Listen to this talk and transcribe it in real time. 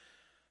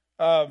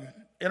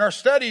In our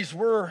studies,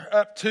 we're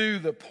up to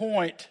the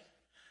point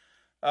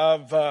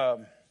of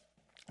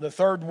the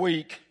third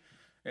week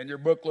in your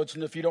booklets.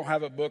 And if you don't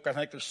have a book, I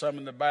think there's some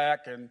in the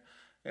back. And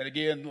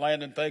again,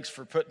 Landon, thanks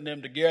for putting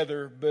them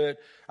together. But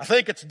I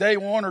think it's day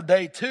 1 or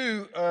day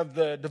 2 of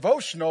the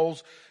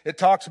devotionals. It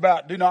talks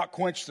about do not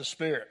quench the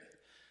Spirit.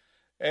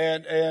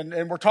 And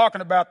we're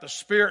talking about the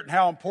Spirit and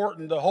how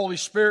important the Holy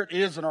Spirit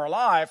is in our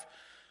life.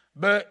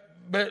 But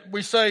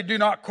we say do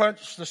not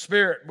quench the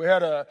Spirit. We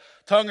had a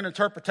tongue and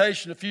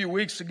interpretation a few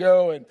weeks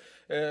ago,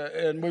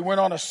 and we went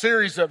on a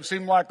series of them. It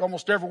seemed like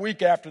almost every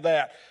week after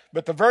that.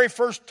 But the very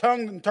first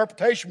tongue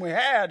interpretation we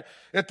had,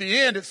 at the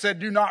end it said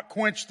do not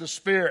quench the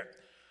Spirit.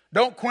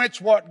 Don't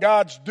quench what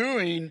God's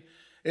doing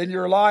in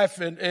your life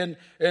and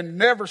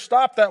never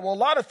stop that. Well, a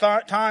lot of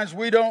times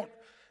we don't.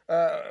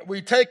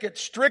 We take it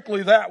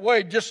strictly that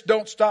way. Just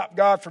don't stop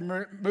God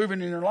from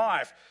moving in your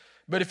life.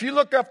 But if you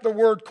look up the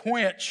word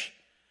quench,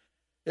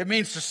 it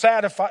means to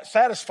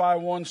satisfy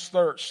one's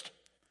thirst.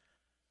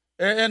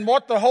 And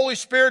what the Holy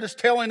Spirit is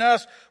telling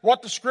us,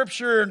 what the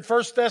Scripture in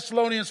 1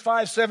 Thessalonians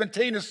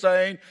 5:17 is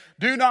saying,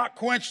 do not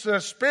quench the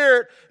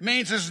Spirit,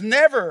 means is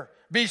never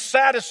be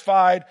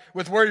satisfied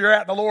with where you're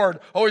at in the Lord.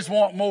 Always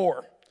want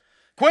more.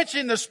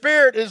 Quenching the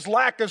Spirit is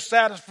lack of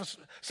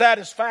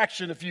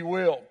satisfaction, if you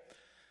will.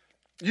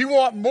 You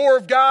want more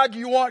of God,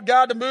 you want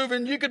God to move,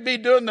 and you could be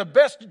doing the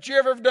best that you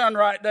ever have done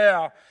right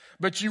now,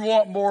 but you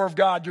want more of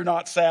God, you're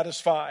not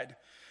satisfied.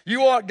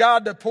 You want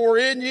God to pour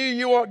in you.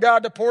 You want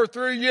God to pour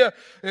through you.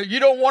 You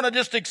don't want to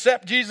just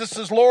accept Jesus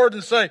as Lord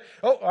and say,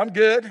 oh, I'm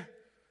good.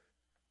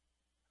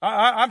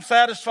 I'm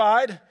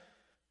satisfied.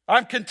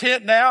 I'm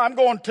content now. I'm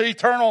going to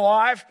eternal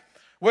life.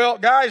 Well,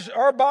 guys,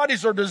 our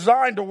bodies are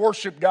designed to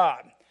worship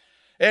God.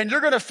 And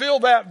you're going to fill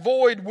that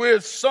void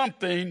with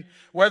something,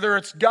 whether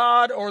it's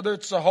God or whether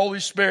it's the Holy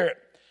Spirit.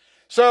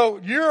 So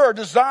you are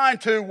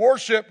designed to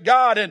worship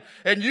God,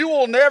 and you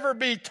will never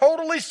be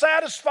totally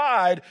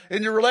satisfied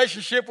in your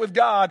relationship with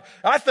God,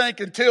 I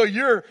think, until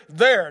you're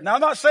there. Now,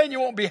 I'm not saying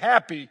you won't be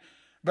happy,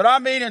 but I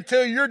mean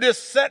until you're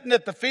just sitting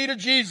at the feet of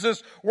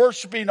Jesus,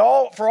 worshiping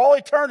for all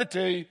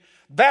eternity,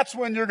 that's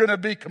when you're going to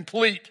be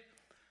complete.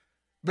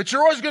 But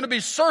you're always going to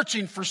be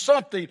searching for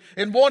something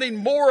and wanting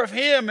more of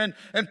Him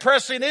and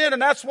pressing in.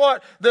 And that's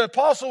what the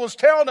apostle was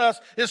telling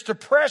us, is to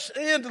press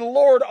into the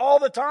Lord all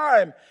the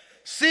time.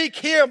 Seek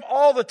Him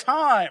all the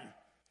time.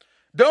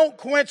 Don't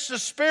quench the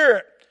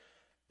Spirit.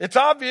 It's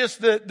obvious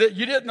that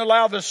you didn't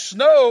allow the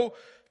snow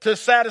to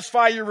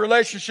satisfy your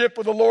relationship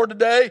with the Lord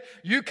today.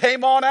 You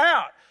came on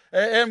out.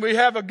 And we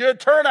have a good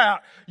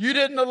turnout. You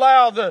didn't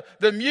allow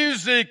the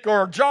music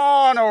or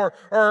John or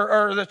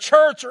the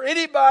church or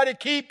anybody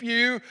keep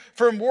you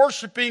from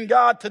worshiping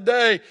God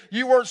today.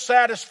 You weren't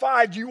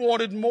satisfied. You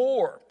wanted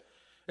more.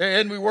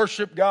 And we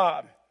worship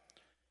God.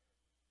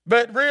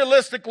 But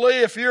realistically,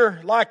 if you're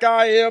like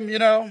I am,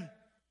 the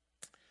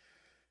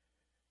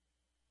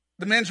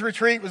men's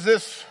retreat was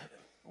this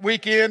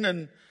weekend,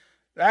 and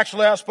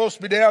actually I was supposed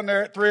to be down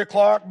there at 3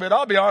 o'clock, but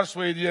I'll be honest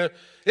with you,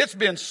 it's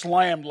been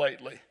slammed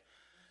lately.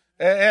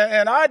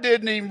 And I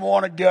didn't even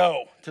want to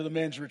go to the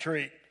men's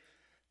retreat.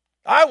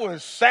 I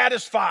was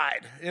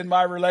satisfied in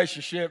my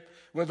relationship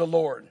with the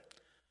Lord.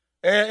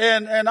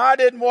 And I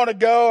didn't want to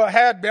go.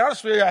 To be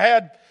honest with you, I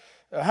had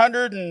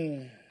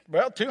 $200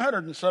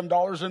 and some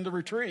dollars in the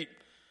retreat.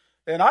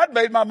 And I'd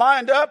made my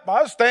mind up.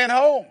 I was staying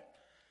home.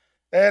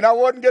 And I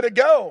wasn't going to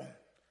go.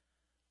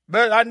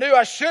 But I knew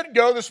I should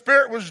go. The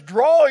Spirit was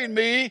drawing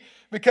me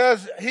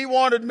because He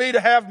wanted me to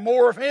have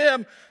more of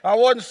Him. I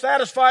wasn't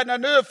satisfied, and I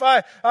knew if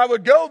I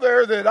would go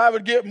there that I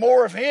would get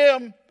more of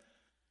Him.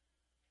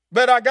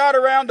 But I got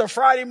around to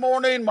Friday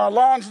morning. My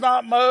lawn's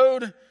not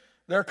mowed.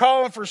 They're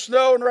calling for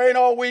snow and rain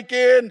all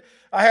weekend.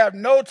 I have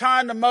no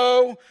time to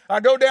mow. I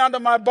go down to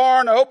my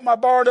barn. I open my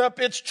barn up.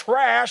 It's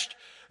trashed.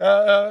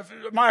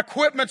 My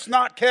equipment's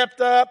not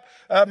kept up.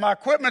 My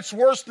equipment's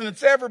worse than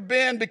it's ever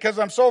been because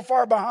I'm so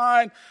far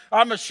behind.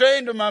 I'm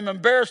ashamed of I'm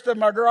embarrassed of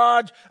my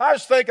garage. I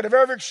was thinking of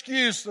every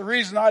excuse, the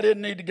reason I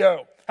didn't need to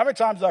go. How many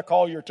times did I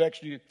call you or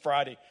text you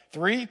Friday?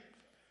 3?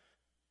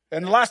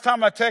 And the last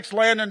time I text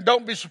Landon,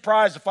 don't be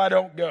surprised if I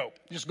don't go.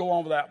 Just go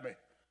on without me.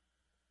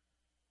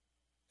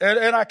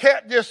 And I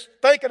can't just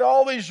think of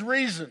all these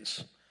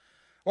reasons.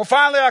 Well,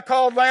 finally I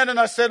called Landon.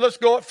 I said, let's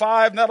go at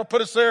 5, and that'll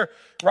put us there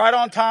right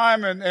on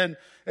time.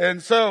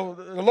 And so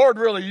the Lord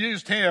really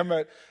used him.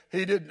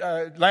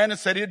 Landon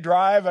said he'd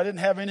drive. I didn't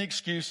have any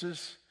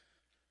excuses.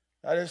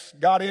 I just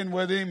got in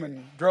with him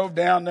and drove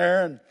down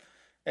there.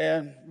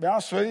 And to be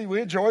honest with you,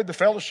 we enjoyed the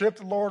fellowship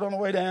of the Lord on the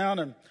way down.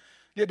 And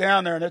get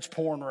down there, and it's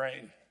pouring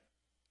rain.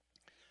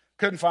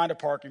 Couldn't find a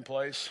parking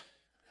place.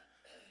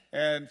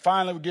 And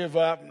finally we give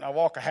up, and I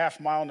walk a half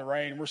mile in the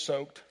rain. We're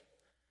soaked.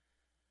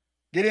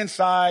 Get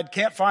inside,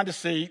 can't find a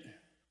seat.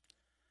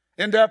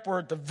 End up, we're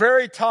at the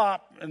very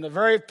top and the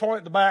very point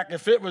at the back.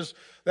 If it was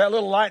that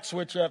little light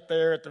switch up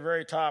there at the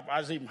very top, I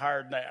was even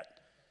higher than that.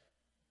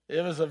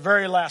 It was the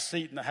very last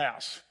seat in the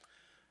house.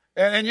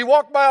 And you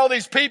walk by all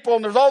these people,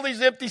 and there's all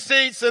these empty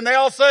seats, and they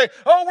all say,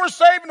 oh, we're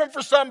saving them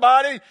for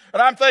somebody.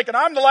 And I'm thinking,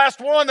 I'm the last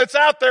one that's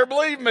out there,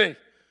 believe me.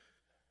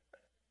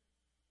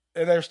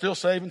 And they're still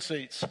saving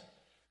seats.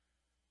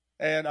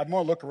 And I'm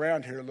going to look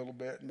around here a little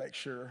bit and make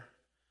sure.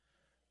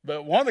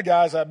 But one of the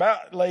guys I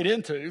about laid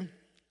into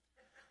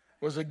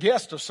was a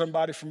guest of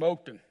somebody from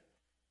Oakton.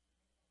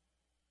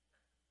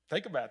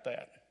 Think about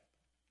that.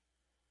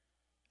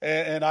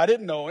 And I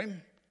didn't know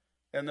him.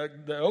 And the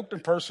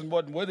Oakton person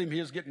wasn't with him. He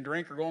was getting a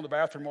drink or going to the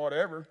bathroom or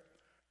whatever.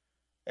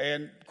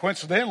 And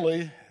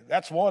coincidentally,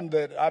 that's one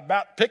that I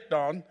about picked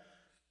on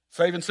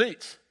saving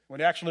seats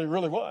when it actually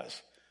really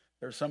was.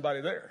 There was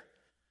somebody there.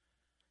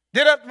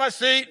 Get up to my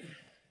seat,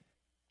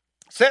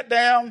 sit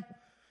down,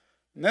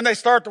 and then they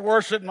start to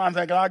worship, and I'm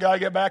thinking, I got to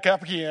get back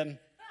up again.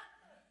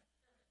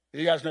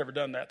 You guys never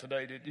done that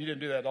today, did you? You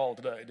didn't do that all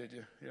today, did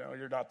you? You know,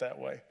 you're not that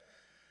way.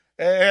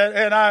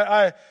 And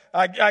I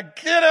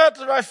get up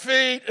to my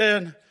feet,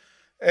 and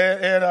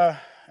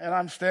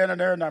I'm standing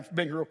there, and I'm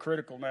being real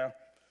critical now.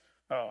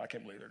 Oh, I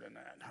can't believe they're doing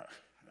that.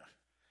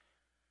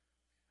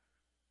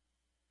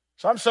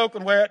 So I'm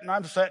soaking wet, and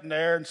I'm sitting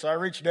there, and so I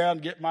reach down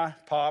and get my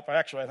pop.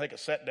 I think I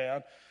sat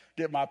down,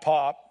 get my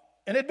pop,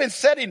 and it had been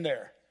sitting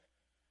there.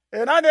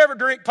 And I never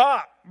drink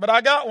pop, but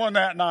I got one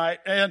that night,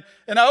 and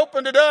I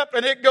opened it up,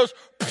 and it goes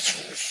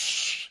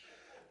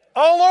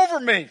all over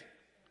me.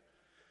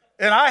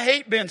 And I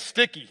hate being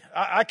sticky.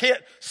 I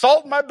can't.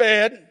 Salt in my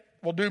bed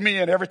will do me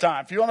in every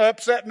time. If you want to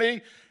upset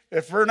me,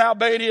 if we're in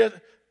Albania,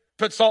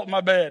 put salt in my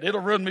bed. It'll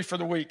ruin me for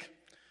the week.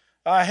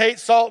 I hate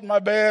salt in my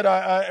bed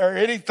or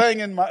anything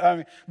in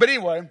my. But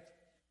anyway,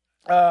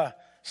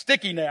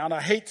 sticky now, and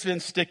I hate being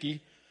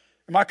sticky.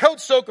 And my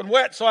coat's soaking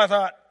wet, so I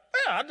thought,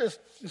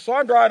 so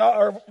I'm drying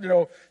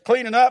or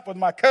cleaning up with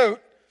my coat.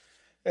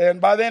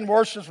 And by then,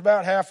 worship's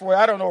about halfway.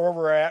 I don't know where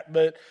we're at,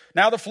 but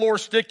now the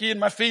floor's sticky and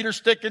my feet are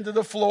sticking to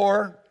the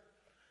floor.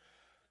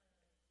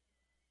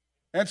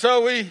 And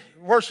so we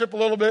worship a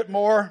little bit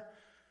more.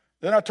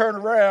 Then I turn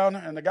around,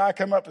 and the guy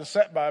come up and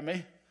sat by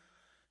me.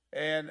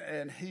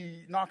 And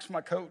he knocks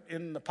my coat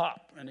in the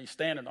pop, and he's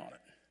standing on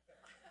it.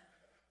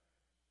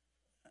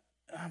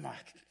 I'm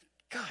like,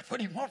 God, what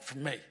do you want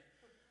from me?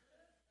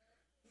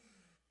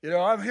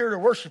 I'm here to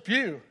worship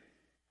you.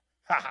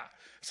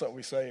 That's what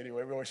we say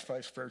anyway. We always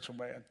play spiritual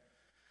man.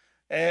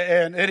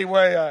 And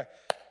anyway,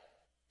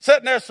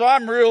 sitting there, so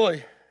I'm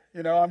really,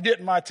 I'm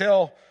getting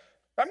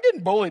I'm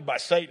getting bullied by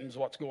Satan is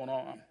what's going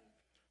on.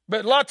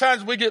 But a lot of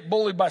times we get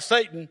bullied by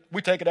Satan,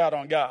 we take it out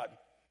on God.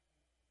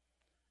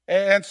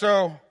 And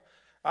so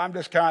I'm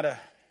just kind of,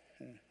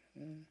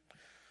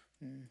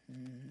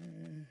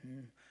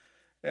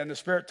 and the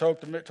Spirit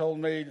told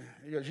me,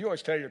 he goes, you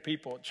always tell your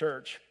people at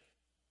church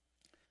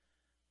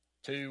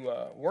to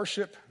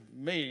worship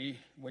me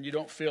when you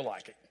don't feel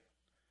like it.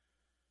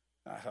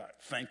 I thought,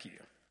 thank you.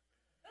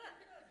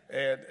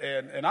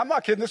 And I'm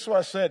not kidding. This is what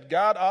I said.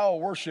 God, I'll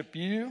worship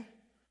you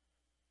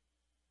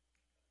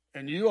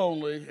and you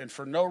only, and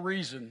for no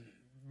reason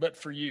but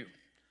for you.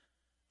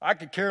 I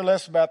could care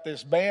less about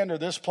this band or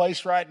this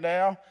place right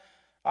now.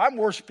 I'm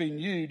worshiping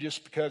you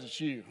just because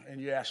it's you,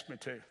 and you asked me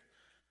to.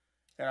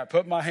 And I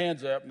put my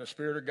hands up, and the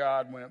Spirit of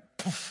God went,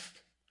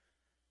 poof.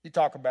 You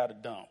talk about a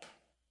dump.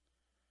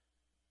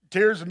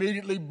 Tears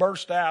immediately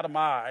burst out of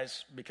my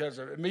eyes because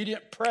of the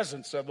immediate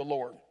presence of the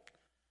Lord.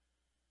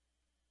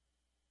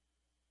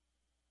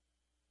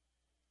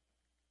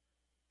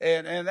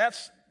 And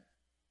that's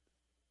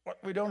what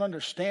we don't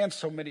understand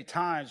so many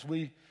times.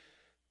 We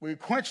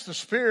quench the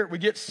Spirit, we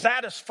get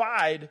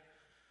satisfied,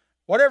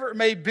 whatever it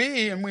may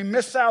be, and we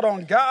miss out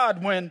on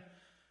God when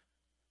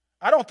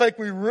I don't think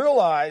we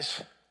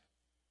realize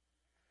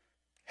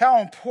how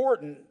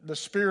important the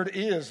Spirit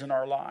is in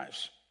our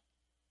lives.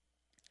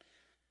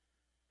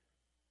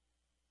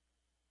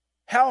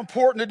 How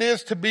important it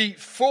is to be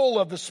full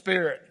of the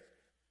Spirit.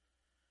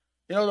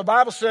 The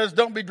Bible says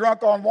don't be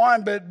drunk on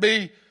wine, but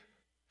be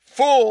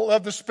full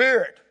of the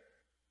Spirit.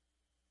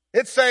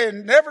 It's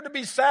saying never to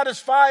be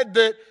satisfied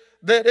that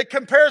it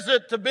compares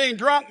it to being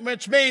drunk,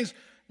 which means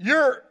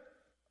you're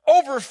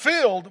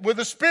overfilled with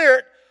the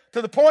Spirit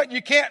to the point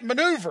you can't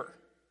maneuver.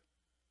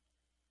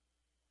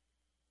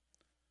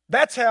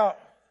 That's how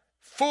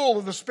full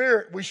of the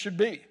Spirit we should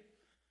be.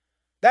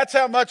 That's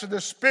how much of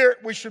the Spirit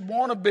we should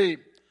want to be.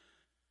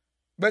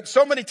 But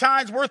so many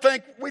times we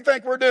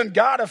think we're doing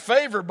God a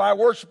favor by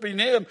worshiping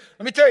Him.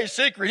 Let me tell you a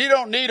secret. He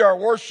don't need our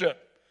worship.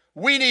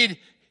 We need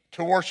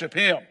to worship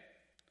Him.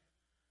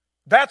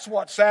 That's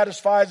what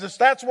satisfies us.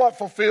 That's what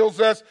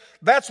fulfills us.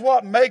 That's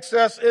what makes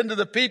us into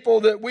the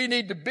people that we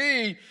need to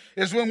be,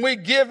 is when we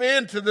give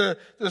in to the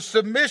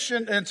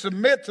submission and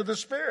submit to the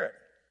Spirit.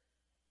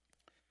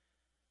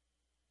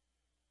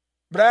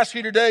 But I ask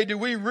you today, do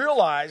we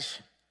realize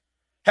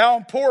how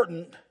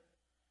important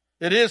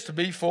it is to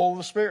be full of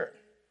the Spirit?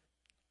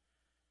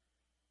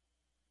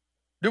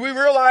 Do we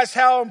realize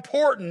how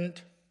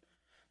important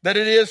that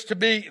it is to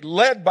be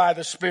led by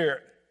the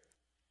Spirit?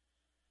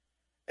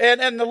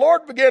 And the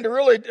Lord began to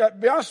really,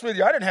 be honest with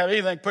you, I didn't have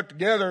anything put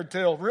together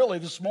until really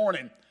this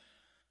morning.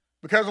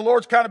 Because the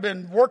Lord's kind of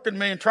been working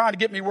me and trying to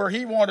get me where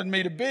He wanted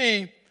me to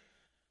be.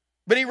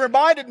 But He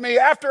reminded me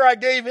after I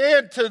gave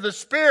in to the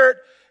Spirit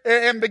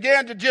and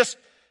began to just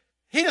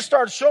he just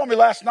started showing me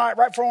last night,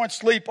 right before I went to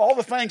sleep, all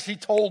the things he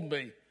told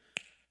me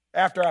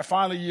after I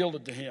finally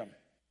yielded to him.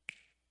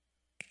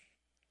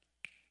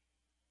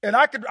 And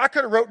I could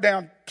have wrote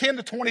down 10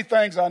 to 20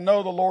 things I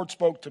know the Lord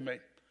spoke to me.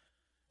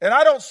 And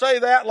I don't say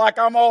that like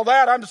I'm all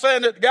that. I'm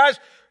saying that, guys,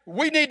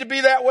 we need to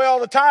be that way all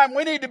the time.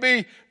 We need to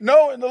be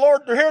knowing the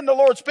Lord, hearing the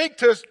Lord speak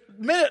to us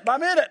minute by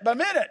minute by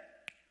minute.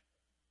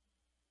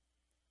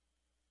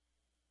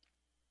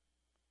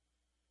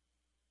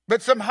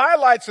 But some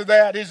highlights of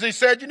that is he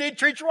said, you need to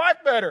treat your wife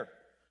better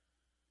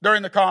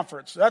during the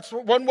conference. That's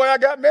one way I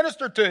got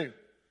ministered to.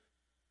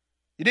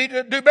 You need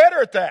to do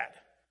better at that.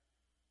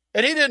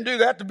 And he didn't do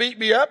that to beat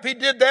me up. He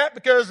did that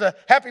because a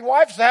happy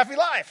wife is a happy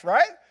life,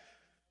 right?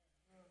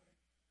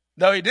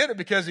 No, he did it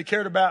because he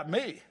cared about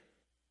me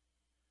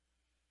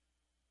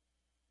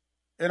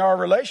in our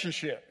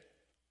relationship.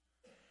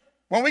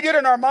 When we get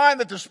in our mind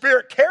that the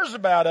Spirit cares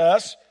about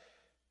us,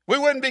 we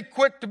wouldn't be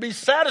quick to be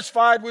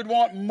satisfied. We'd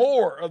want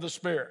more of the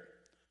Spirit.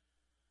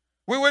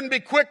 We wouldn't be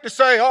quick to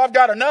say, oh, I've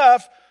got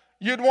enough.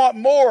 You'd want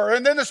more.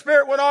 And then the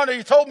Spirit went on and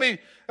he told me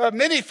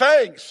many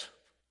things.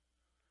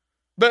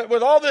 But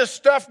with all this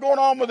stuff going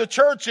on with the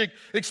church,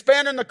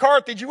 expanding the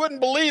Carthage, you wouldn't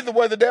believe the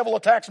way the devil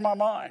attacks my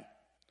mind.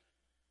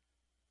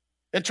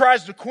 And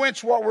tries to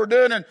quench what we're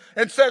doing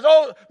and says,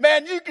 oh,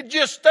 man, you could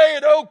just stay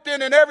at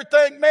Oakton and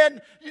everything,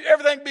 man,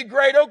 everything would be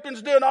great.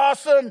 Oakton's doing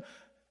awesome.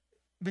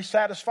 Be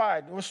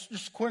satisfied. Let's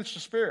just quench the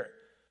Spirit.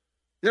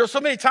 You know, so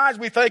many times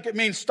we think it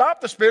means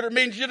stop the Spirit. It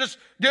means you're just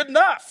good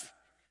enough.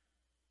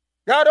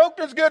 God,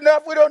 Oakton's good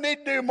enough. We don't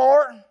need to do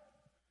more.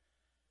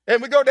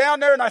 And we go down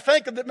there and I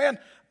think that, man,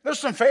 there's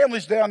some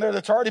families down there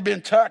that's already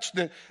been touched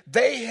that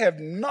they have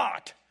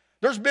not.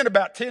 There's been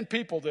about 10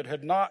 people that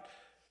have not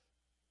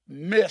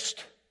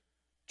missed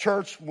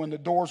church when the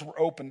doors were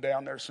open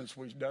down there since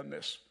we've done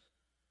this.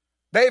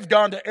 They've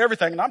gone to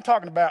everything, and I'm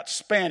talking about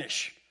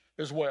Spanish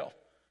as well.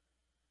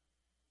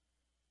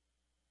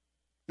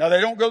 Now,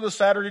 they don't go to the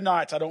Saturday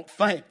nights, I don't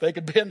think. They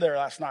could have been there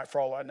last night for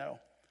all I know.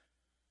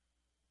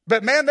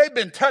 But, man, they've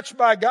been touched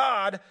by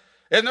God,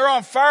 and they're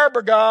on fire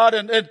by God,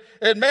 and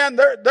man,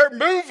 they're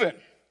moving.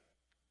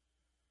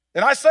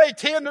 And I say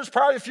 10, there's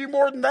probably a few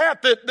more than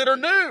that are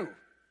new.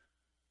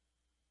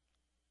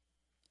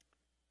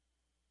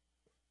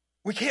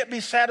 We can't be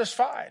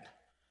satisfied.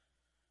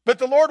 But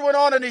the Lord went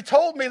on and he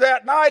told me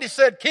that night, he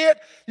said, Kent,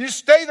 you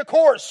stay the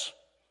course.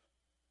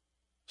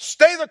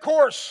 Stay the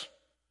course.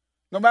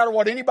 No matter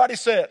what anybody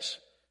says.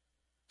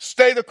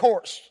 Stay the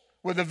course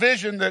with a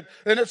vision that,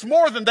 and it's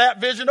more than that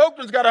vision.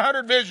 Oakton's got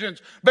 100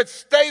 visions, but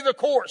stay the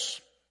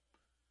course.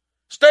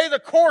 Stay the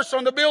course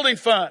on the building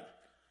fund.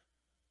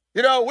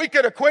 You know, we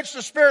could have quenched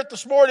the Spirit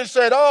this morning and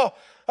said,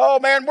 oh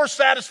man, we're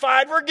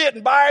satisfied. We're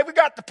getting by. We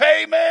got the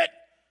payment.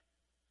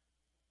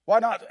 Why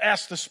not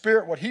ask the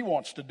Spirit what he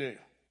wants to do?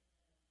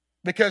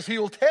 Because he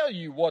will tell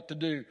you what to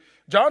do.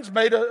 John's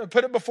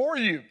put it before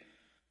you.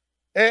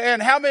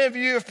 And how many of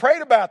you have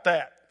prayed about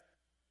that?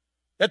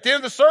 At the end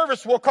of the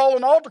service, we'll call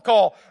an altar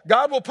call.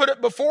 God will put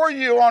it before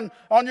you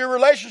on your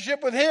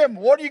relationship with him.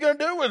 What are you going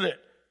to do with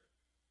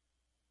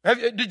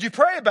it? Did you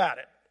pray about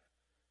it?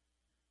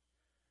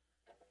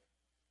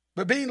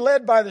 But being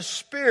led by the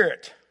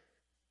Spirit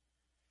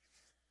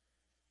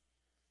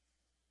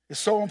is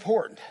so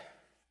important.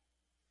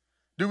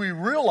 Do we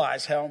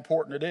realize how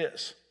important it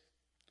is?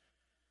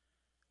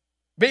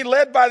 Being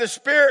led by the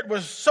Spirit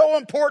was so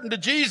important to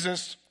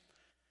Jesus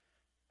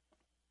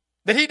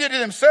that he did it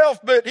himself,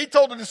 but he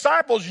told the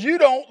disciples, you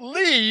don't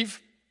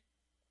leave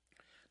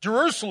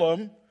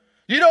Jerusalem,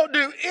 you don't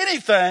do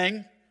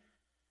anything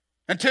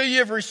until you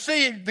have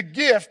received the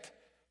gift,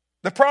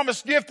 the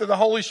promised gift of the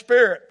Holy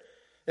Spirit.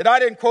 And I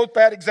didn't quote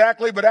that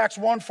exactly, but Acts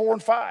 1, 4,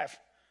 and 5.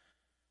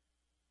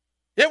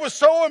 It was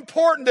so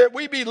important that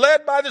we be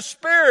led by the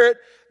Spirit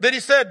that he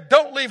said,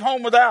 don't leave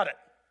home without it.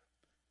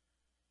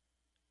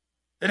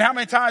 And how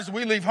many times do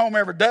we leave home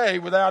every day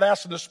without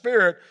asking the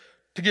Spirit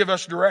to give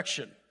us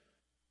direction?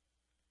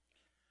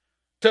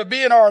 To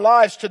be in our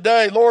lives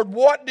today, Lord,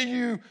 what do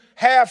you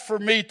have for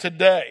me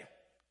today?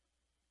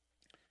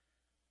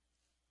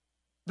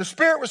 The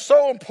Spirit was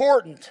so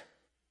important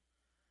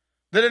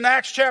that in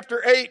Acts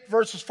chapter 8,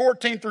 verses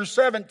 14 through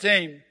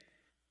 17,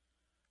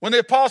 when the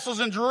apostles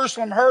in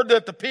Jerusalem heard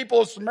that the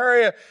people of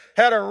Samaria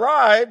had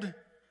arrived,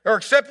 or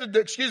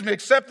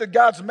accepted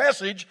God's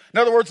message, in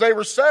other words, they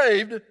were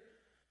saved,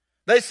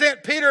 they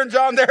sent Peter and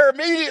John there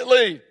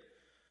immediately.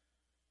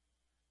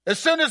 As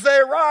soon as they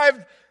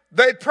arrived,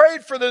 they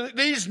prayed for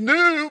these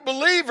new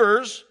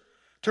believers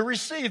to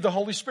receive the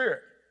Holy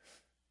Spirit.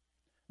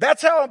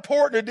 That's how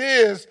important it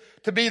is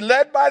to be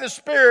led by the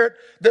Spirit,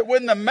 that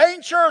when the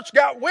main church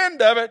got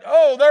wind of it,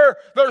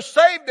 they're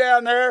saved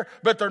down there,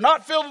 but they're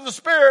not filled with the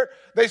Spirit.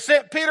 They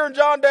sent Peter and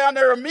John down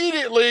there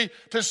immediately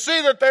to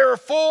see that they were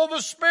full of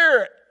the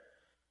Spirit.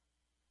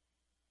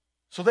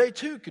 So they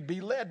too could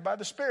be led by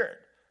the Spirit.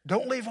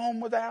 Don't leave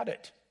home without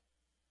it.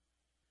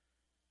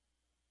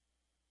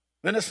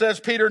 Then it says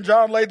Peter and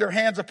John laid their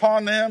hands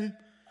upon them,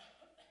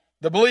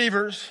 the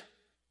believers,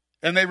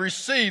 and they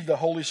received the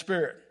Holy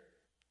Spirit.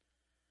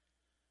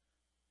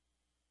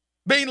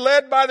 Being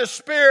led by the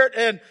Spirit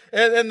and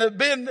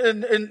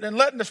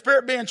letting the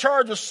Spirit be in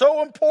charge was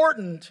so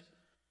important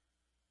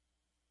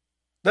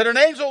that an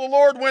angel of the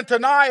Lord went to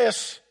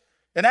Ananias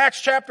in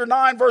Acts chapter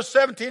 9, verse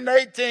 17 and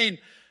 18,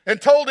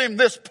 and told him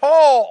this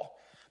Paul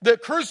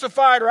that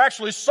crucified, or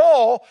actually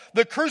Saul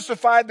that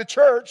crucified the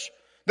church,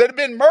 that had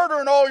been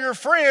murdering all your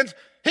friends,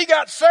 he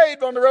got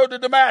saved on the road to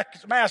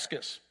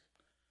Damascus.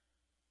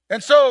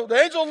 And so the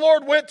angel of the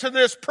Lord went to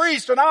this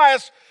priest,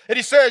 Ananias, and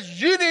he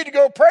says, you need to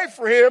go pray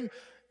for him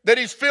that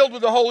he's filled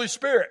with the Holy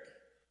Spirit.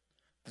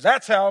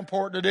 That's how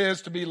important it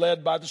is to be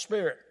led by the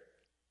Spirit.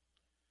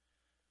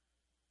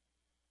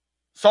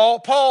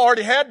 Paul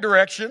already had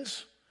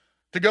directions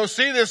to go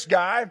see this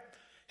guy.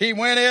 He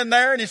went in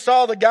there and he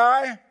saw the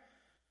guy.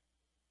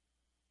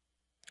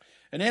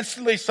 And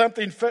instantly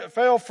something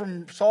fell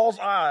from Saul's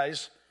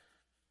eyes.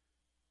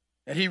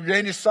 And he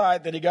regained his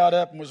sight. Then he got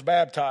up and was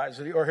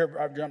baptized. Here,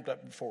 I've jumped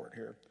up before it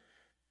here.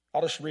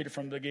 I'll just read it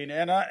from the beginning.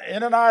 And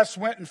Ananias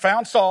went and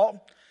found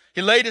Saul.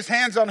 He laid his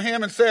hands on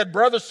him and said,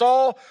 Brother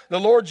Saul, the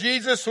Lord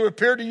Jesus, who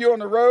appeared to you on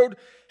the road,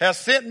 has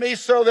sent me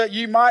so that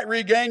you might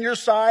regain your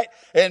sight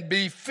and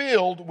be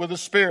filled with the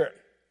Spirit.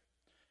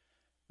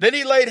 Then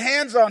he laid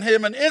hands on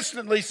him, and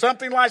instantly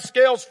something like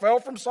scales fell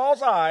from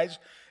Saul's eyes,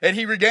 and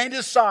he regained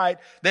his sight,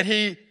 that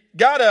he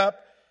got up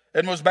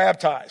and was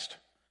baptized.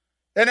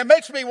 And it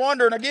makes me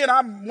wonder, and again,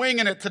 I'm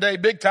winging it today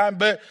big time,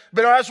 but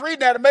when I was reading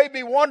that, it made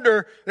me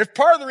wonder if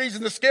part of the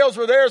reason the scales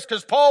were there is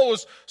because Paul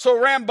was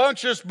so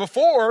rambunctious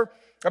before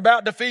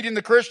about defeating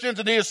the Christians,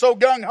 and he is so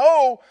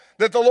gung-ho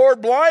that the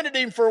Lord blinded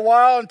him for a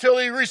while until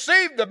he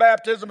received the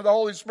baptism of the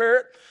Holy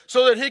Spirit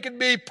so that he could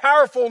be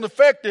powerful and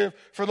effective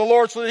for the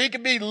Lord, so that he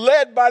could be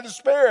led by the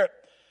Spirit.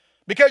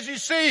 Because you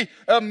see,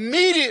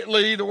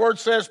 immediately, the Word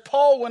says,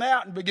 Paul went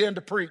out and began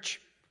to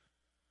preach.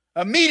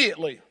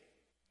 Immediately.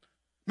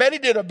 Man, he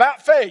did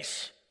about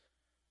face.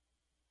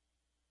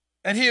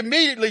 And he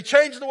immediately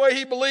changed the way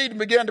he believed and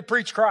began to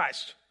preach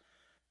Christ.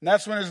 And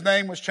that's when his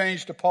name was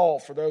changed to Paul,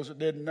 for those that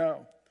didn't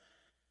know.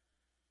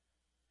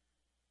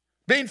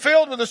 Being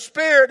filled with the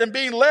Spirit and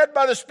being led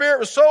by the Spirit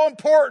was so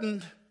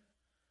important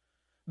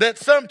that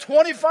some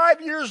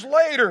 25 years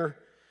later,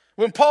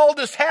 when Paul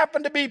just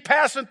happened to be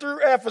passing through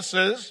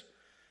Ephesus,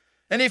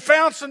 and he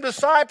found some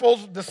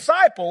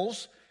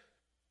disciples,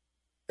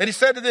 and he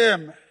said to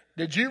them,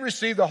 did you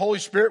receive the Holy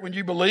Spirit when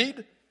you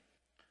believed?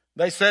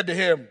 They said to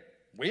him,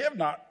 we have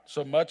not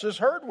so much as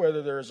heard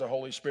whether there is a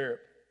Holy Spirit.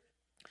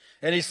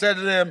 And he said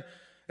to them,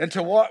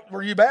 into what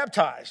were you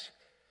baptized?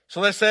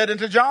 So they said,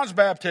 into John's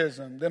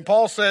baptism. Then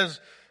Paul says,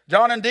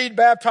 John indeed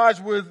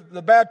baptized with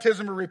the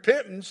baptism of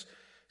repentance,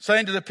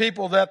 saying to the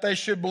people that they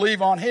should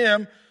believe on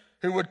him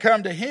who would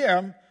come to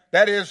him,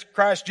 that is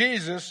Christ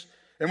Jesus.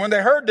 And when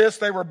they heard this,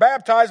 they were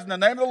baptized in the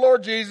name of the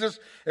Lord Jesus.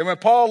 And when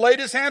Paul laid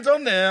his hands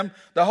on them,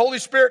 the Holy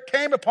Spirit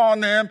came upon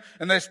them,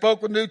 and they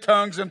spoke with new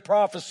tongues and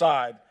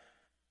prophesied.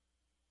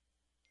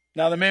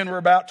 Now the men were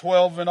about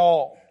 12 in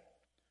all.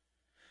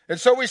 And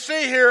so we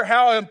see here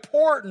how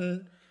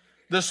important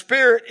the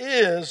Spirit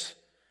is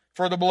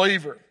for the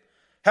believer.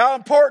 How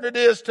important it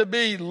is to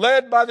be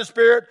led by the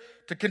Spirit,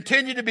 to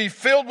continue to be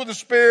filled with the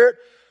Spirit,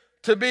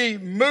 to be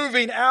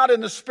moving out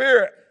in the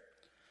Spirit.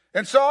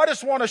 And so I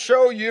just want to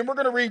show you, and we're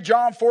going to read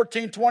John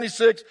 14,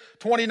 26,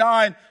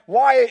 29,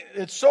 why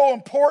it's so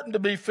important to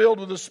be filled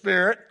with the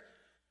Spirit.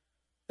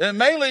 And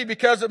mainly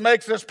because it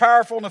makes us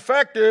powerful and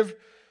effective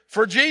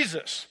for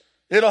Jesus.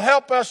 It'll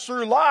help us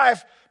through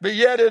life, but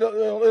yet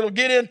it'll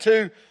get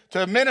into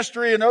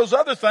ministry and those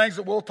other things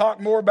that we'll talk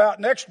more about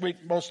next week,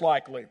 most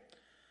likely.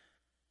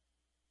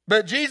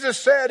 But Jesus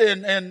said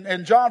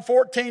in John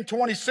 14,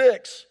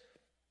 26,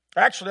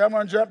 actually, I'm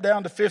going to jump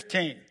down to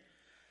 15.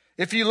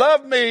 If you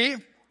love me,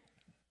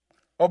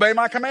 obey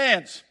my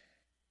commands.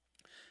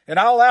 And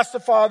I'll ask the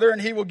Father,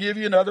 and he will give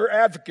you another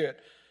advocate.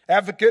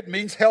 Advocate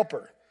means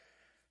helper,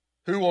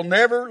 who will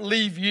never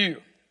leave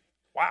you.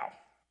 Wow,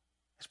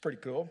 that's pretty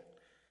cool.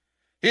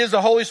 He is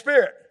the Holy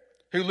Spirit,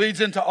 who leads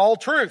into all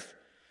truth.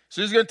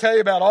 So he's going to tell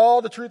you about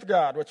all the truth of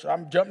God, which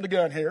I'm jumping the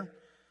gun here.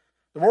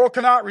 The world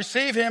cannot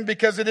receive him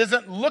because it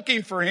isn't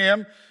looking for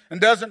him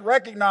and doesn't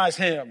recognize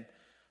him.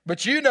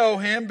 But you know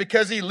him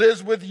because he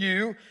lives with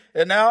you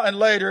and now and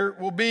later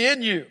will be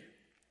in you.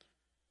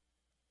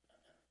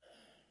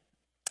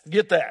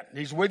 Get that.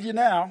 He's with you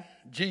now,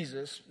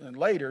 Jesus, and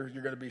later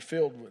you're going to be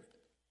filled with.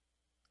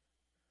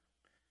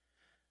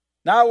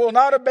 Now I will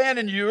not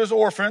abandon you as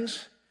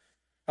orphans.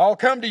 I'll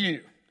come to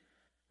you.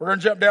 We're going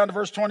to jump down to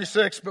verse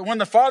 26. But when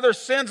the Father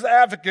sends the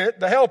advocate,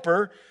 the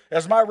helper,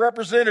 as my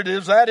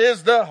representatives, that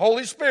is the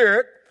Holy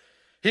Spirit,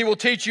 he will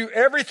teach you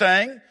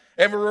everything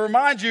and will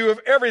remind you of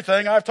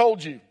everything I've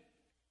told you.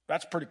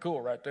 That's pretty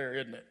cool right there,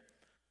 isn't it?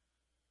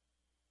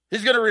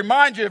 He's going to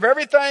remind you of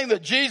everything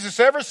that Jesus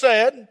ever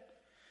said.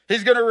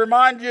 He's going to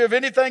remind you of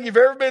anything you've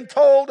ever been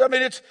told. I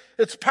mean,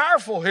 it's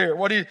powerful here,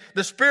 what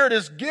the Spirit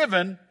is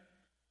given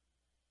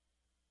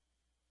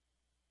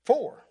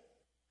for.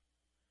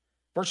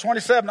 Verse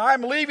 27, I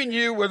am leaving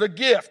you with a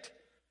gift,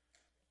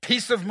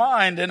 peace of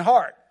mind and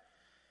heart.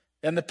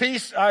 And the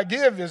peace I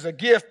give is a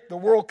gift the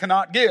world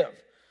cannot give.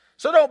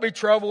 So don't be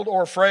troubled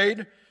or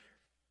afraid.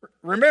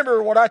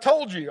 Remember what I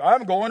told you.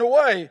 I'm going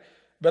away,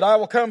 but I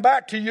will come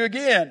back to you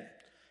again.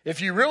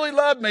 If you really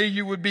love me,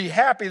 you would be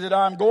happy that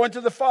I'm going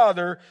to the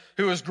Father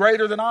who is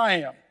greater than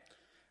I am.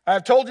 I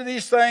have told you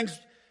these things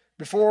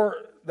before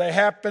they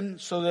happen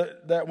so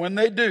that when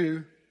they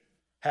do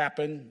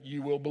happen,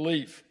 you will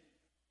believe.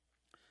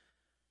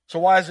 So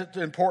why is it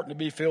important to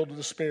be filled with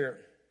the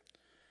Spirit?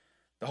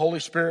 The Holy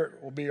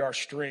Spirit will be our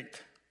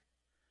strength.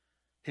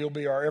 He'll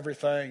be our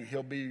everything.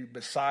 He'll be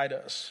beside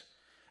us.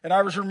 And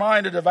I was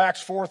reminded of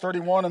Acts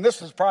 4:31, and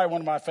this is probably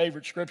one of my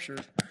favorite scriptures.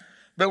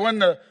 But when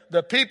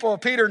the people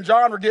of Peter and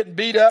John were getting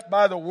beat up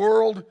by the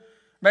world,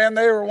 man,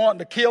 they were wanting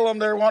to kill them.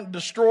 They were wanting to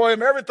destroy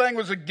them. Everything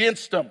was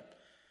against them.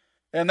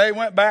 And they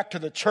went back to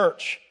the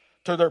church,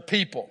 to their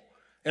people,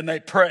 and they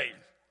prayed.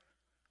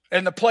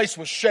 And the place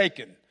was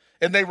shaken.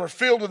 And they were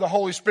filled with the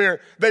Holy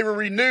Spirit. They were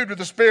renewed with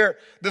the Spirit.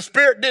 The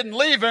Spirit didn't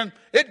leave them.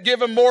 It gave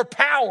them more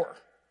power.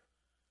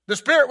 The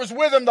Spirit was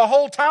with them the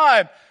whole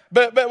time.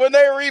 But when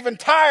they were even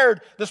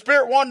tired, the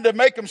Spirit wanted to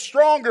make them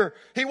stronger.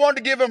 He wanted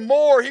to give them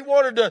more. He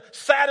wanted to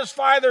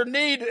satisfy their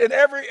need in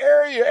every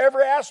area,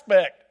 every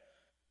aspect.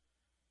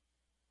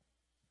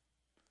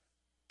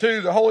 2,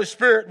 the Holy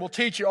Spirit will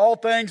teach you all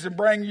things and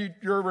bring you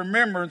your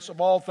remembrance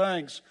of all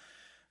things.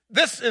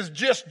 This is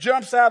just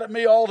jumps out at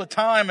me all the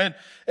time.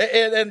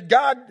 And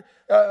God,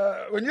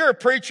 when you're a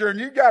preacher and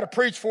you've got to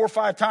preach 4 or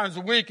 5 times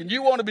a week and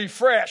you want to be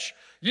fresh,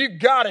 you've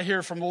got to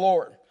hear from the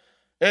Lord.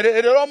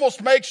 It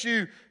almost makes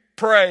you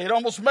pray. It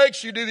almost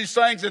makes you do these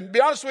things. And to be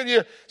honest with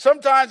you,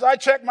 sometimes I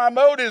check my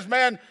motives,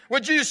 man.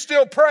 Would you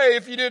still pray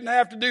if you didn't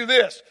have to do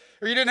this?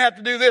 Or you didn't have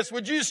to do this?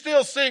 Would you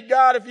still seek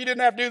God if you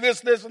didn't have to do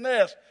this, this, and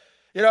this?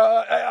 You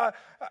know,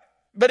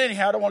 but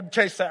anyhow, I don't want to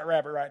chase that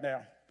rabbit right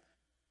now.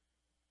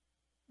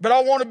 But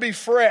I want to be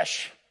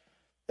fresh.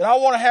 And I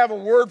want to have a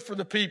word for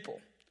the people.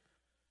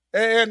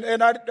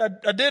 And I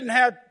didn't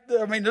have,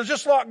 I mean, there's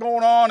just a lot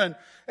going on.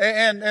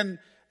 And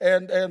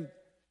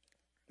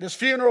this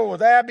funeral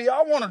with Abby,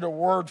 I wanted a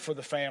word for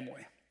the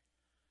family.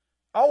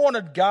 I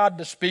wanted God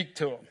to speak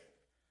to them.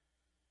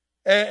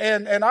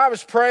 And I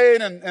was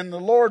praying, and the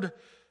Lord,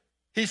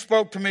 He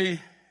spoke to me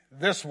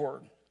this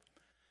word.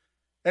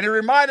 And He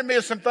reminded me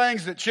of some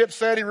things that Chip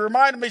said. He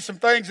reminded me some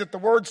things that the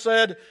Word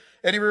said.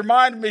 And He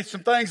reminded me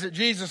some things that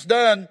Jesus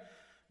done.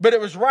 But it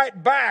was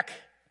right back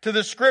to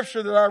the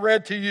scripture that I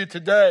read to you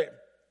today.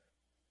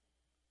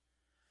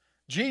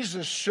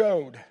 Jesus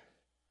showed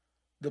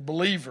the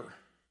believer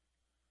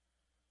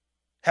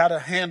how to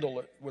handle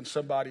it when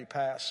somebody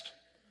passed.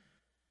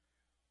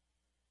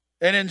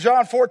 And in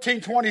John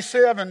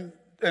 14:27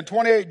 and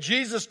 28,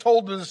 Jesus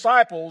told the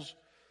disciples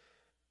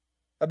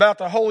about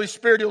the Holy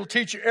Spirit. He'll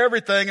teach you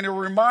everything and He'll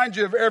remind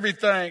you of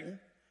everything.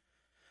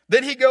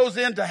 Then He goes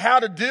into how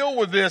to deal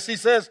with this. He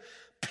says,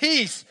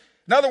 peace.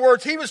 In other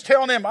words, He was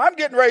telling them, I'm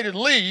getting ready to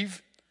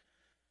leave.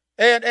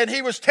 And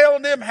He was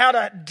telling them how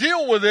to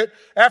deal with it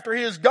after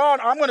He is gone.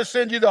 I'm going to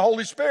send you the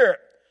Holy Spirit.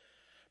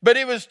 But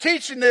He was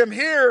teaching them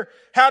here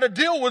how to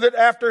deal with it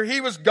after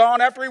He was gone,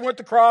 after He went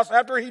to the cross,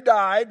 after He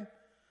died.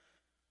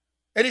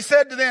 And He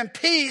said to them,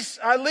 peace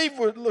I leave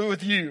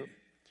with you.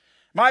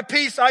 My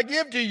peace I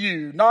give to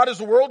you. Not as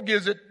the world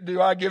gives it,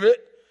 do I give it.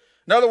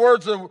 In other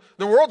words, the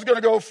world's going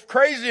to go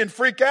crazy and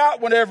freak out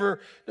whenever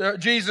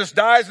Jesus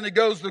dies and He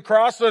goes to the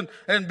cross. And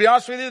to be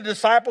honest with you, the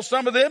disciples,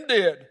 some of them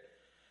did.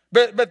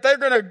 But they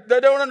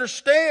don't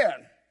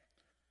understand.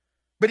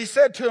 But He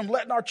said to them,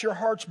 let not your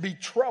hearts be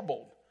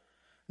troubled.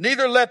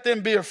 Neither let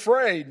them be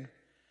afraid.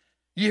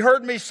 Ye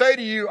heard me say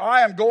to you,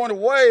 I am going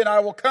away and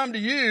I will come to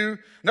you.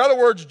 In other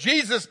words,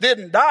 Jesus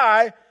didn't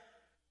die.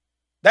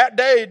 That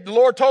day, the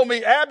Lord told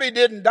me Abby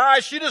didn't die.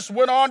 She just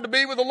went on to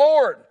be with the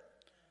Lord.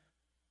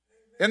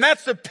 And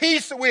that's the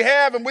peace that we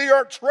have, and we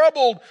aren't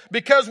troubled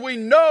because we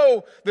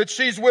know that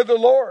she's with the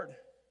Lord.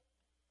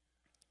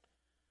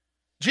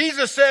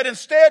 Jesus said,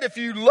 instead, if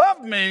you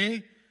loved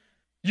me,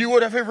 you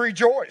would have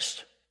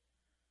rejoiced.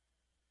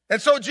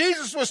 And so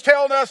Jesus was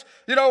telling us,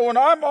 when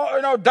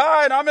I'm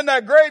die and I'm in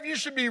that grave, you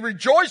should be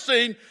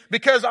rejoicing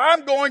because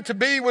I'm going to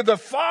be with the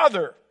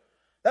Father.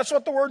 That's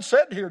what the Word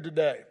said here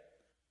today.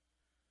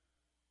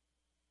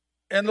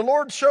 And the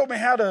Lord showed me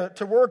how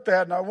to work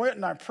that, and I went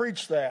and I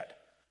preached that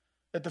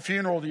at the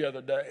funeral the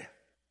other day.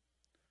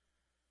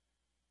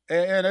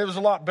 And it was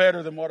a lot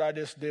better than what I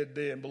just did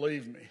then,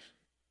 believe me.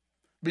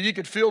 But you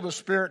could feel the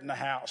Spirit in the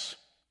house.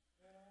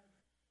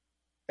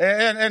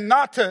 And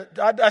not to,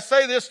 I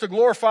say this to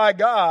glorify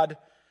God,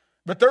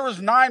 but there was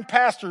 9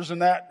 pastors in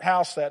that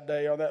house that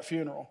day on that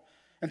funeral.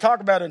 And talk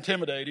about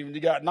intimidating when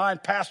you got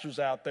 9 pastors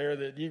out there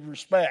that you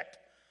respect.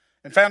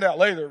 And found out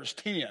later there was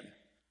 10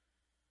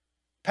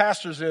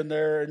 pastors in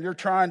there, and you're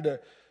trying to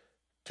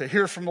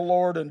hear from the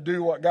Lord and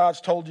do what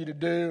God's told you to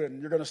do, and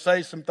you're going to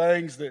say some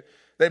things that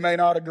they may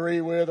not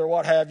agree with or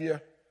what have you.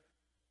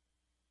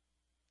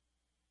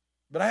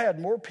 But I had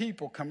more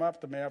people come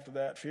up to me after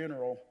that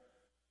funeral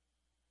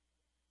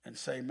and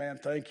say, man,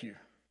 thank you.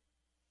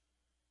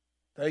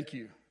 Thank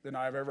you, than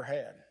I've ever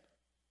had.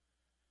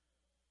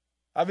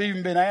 I've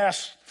even been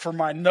asked for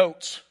my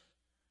notes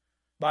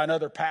by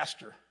another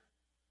pastor.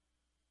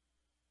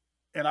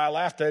 And I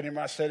laughed at him.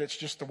 I said, it's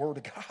just the Word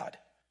of God.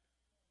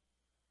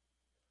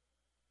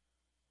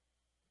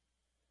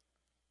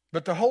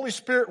 But the Holy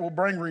Spirit will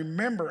bring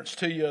remembrance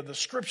to you of the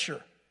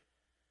Scripture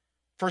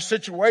for a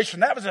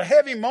situation. That was a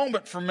heavy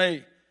moment for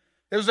me.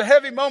 It was a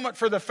heavy moment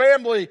for the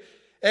family.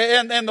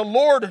 And the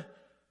Lord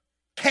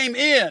came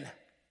in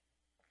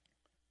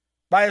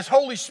by His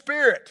Holy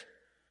Spirit.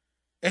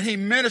 And He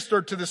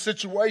ministered to the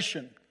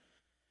situation.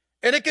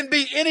 And it can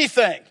be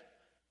anything.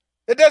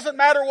 It doesn't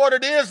matter what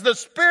it is. The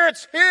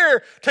Spirit's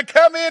here to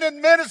come in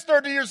and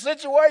minister to your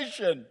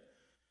situation.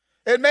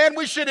 And man,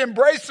 we should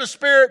embrace the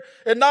Spirit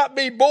and not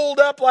be bulled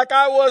up like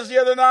I was the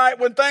other night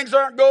when things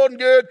aren't going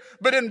good,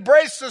 but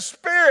embrace the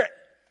Spirit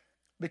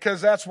because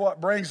that's what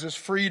brings us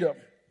freedom.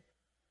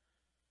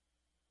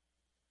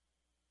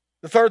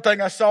 The third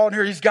thing I saw in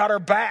here, He's got our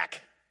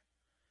back.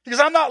 He goes,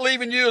 I'm not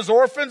leaving you as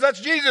orphans.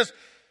 That's Jesus.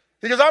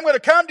 He goes, I'm going to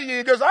come to you.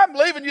 He goes, I'm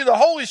leaving you the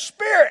Holy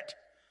Spirit.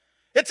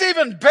 It's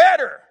even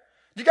better.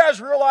 You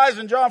guys realize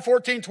in John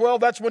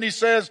 14:12, that's when He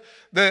says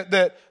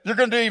that you're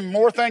going to do even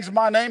more things in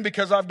my name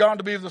because I've gone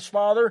to be with His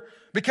Father?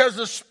 Because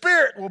the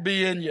Spirit will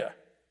be in you.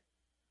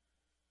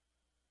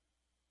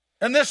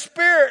 And this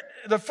Spirit,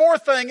 the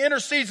fourth thing,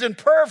 intercedes in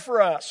prayer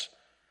for us.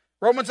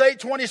 Romans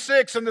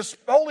 8:26, and the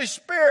Holy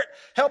Spirit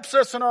helps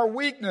us in our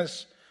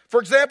weakness.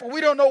 For example,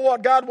 we don't know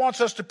what God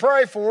wants us to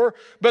pray for,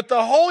 but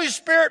the Holy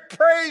Spirit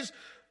prays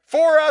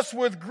for us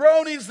with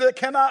groanings that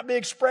cannot be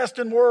expressed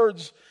in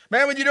words.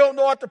 Man, when you don't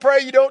know what to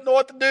pray, you don't know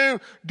what to do,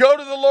 go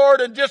to the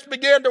Lord and just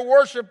begin to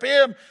worship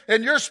Him.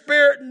 And your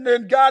spirit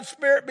and God's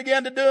Spirit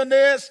begin to doing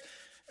this.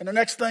 And the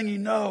next thing you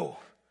know,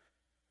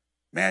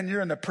 man,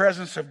 you're in the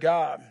presence of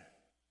God.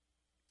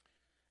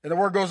 And the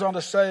Word goes on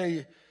to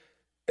say,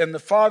 and the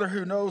Father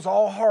who knows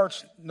all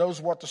hearts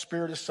knows what the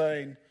Spirit is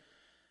saying.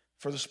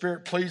 For the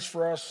Spirit pleads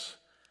for us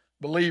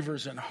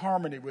believers in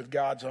harmony with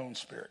God's own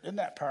Spirit. Isn't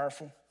that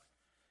powerful?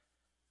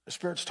 The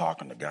Spirit's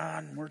talking to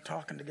God and we're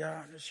talking to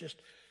God. It's just...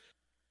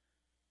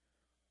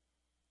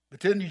 But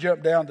then you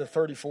jump down to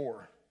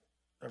 34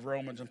 of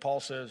Romans, and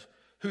Paul says,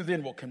 who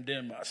then will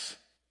condemn us?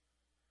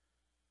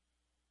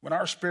 When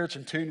our spirit's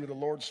in tune with the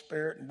Lord's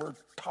Spirit, and we're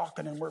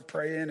talking and we're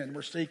praying and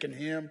we're seeking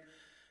Him,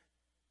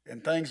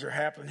 and things are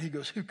happening, He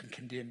goes, who can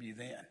condemn you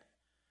then?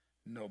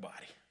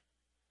 Nobody.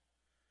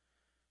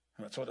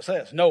 And that's what it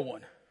says, no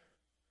one.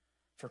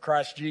 For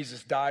Christ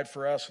Jesus died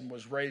for us and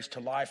was raised to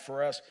life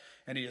for us,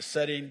 and He is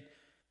sitting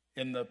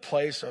in the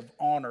place of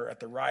honor at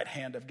the right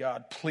hand of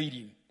God,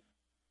 pleading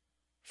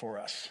for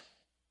us.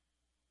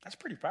 That's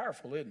pretty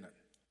powerful, isn't it?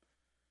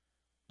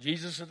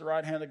 Jesus is at the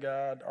right hand of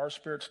God. Our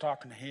spirit's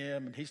talking to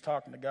Him, and He's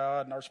talking to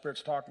God, and our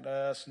spirit's talking to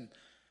us. And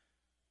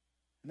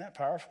isn't that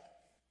powerful?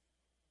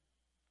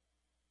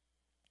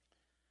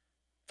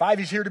 5,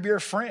 He's here to be your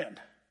friend.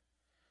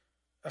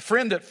 A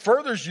friend that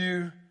furthers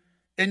you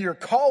in your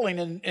calling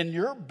and in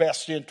your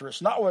best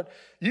interest. Not what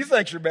you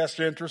think's your best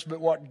interest, but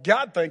what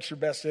God thinks your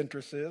best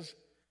interest is.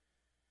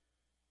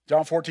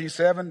 John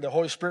 14:7, the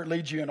Holy Spirit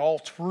leads you in all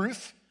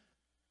truth.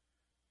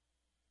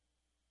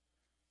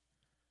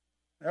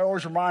 That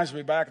always reminds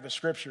me back of the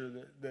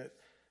scripture that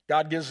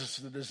God gives us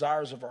the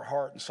desires of our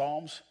heart in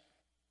Psalms.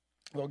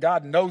 Well,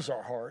 God knows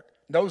our heart,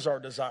 knows our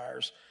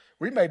desires.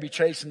 We may be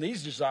chasing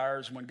these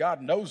desires when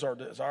God knows our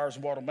desires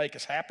and what will make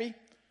us happy.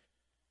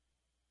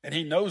 And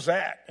He knows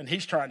that, and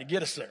He's trying to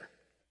get us there.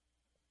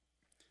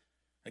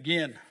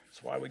 Again,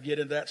 that's why we get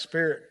into that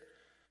Spirit.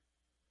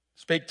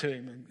 Speak to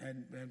Him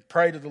and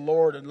pray to the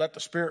Lord and let the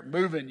Spirit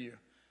move in you.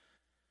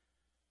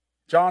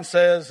 John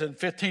says in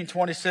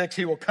 15:26,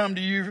 He will come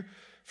to you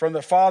from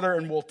the Father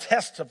and will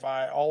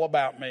testify all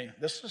about me.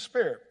 This is the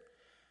Spirit.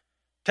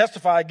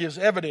 Testify gives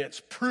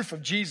evidence, proof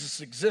of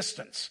Jesus'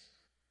 existence.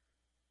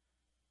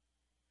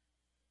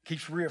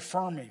 Keeps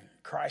reaffirming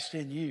Christ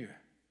in you.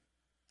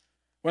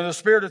 When the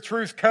Spirit of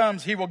truth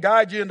comes, He will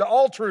guide you into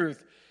all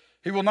truth.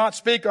 He will not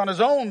speak on His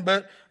own,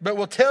 but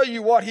will tell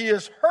you what He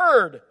has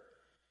heard.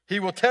 He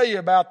will tell you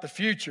about the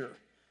future.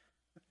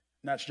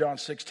 And that's John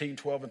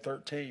 16:12 and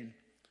 13.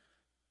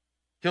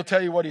 He'll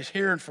tell you what He's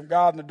hearing from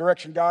God and the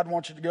direction God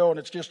wants you to go. And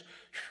it's just,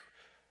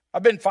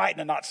 I've been fighting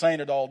and not saying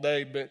it all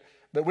day,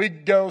 but we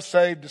go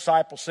save,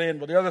 disciple, sin.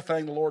 Well, the other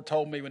thing the Lord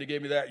told me when He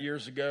gave me that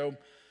years ago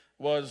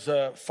was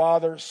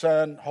Father,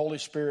 Son, Holy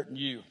Spirit, and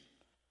you.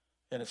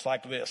 And it's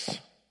like this.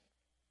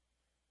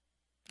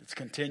 It's a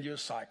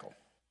continuous cycle.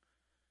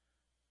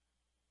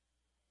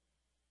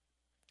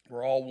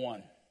 We're all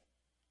one.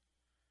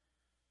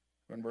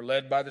 When we're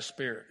led by the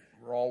Spirit,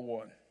 we're all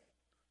one.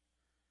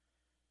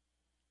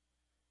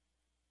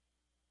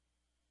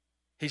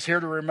 He's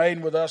here to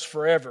remain with us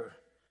forever.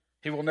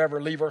 He will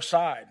never leave our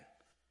side.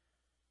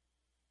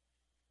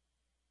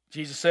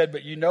 Jesus said,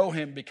 but you know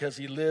Him because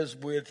He lives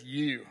with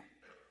you.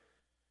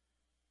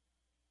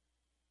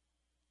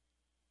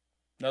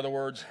 In other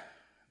words,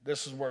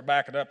 this is where,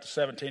 backing up to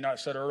 17, I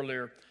said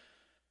earlier,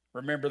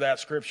 remember that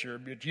scripture.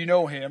 But you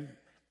know Him.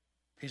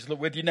 He's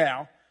with you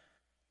now.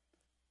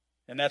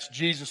 And that's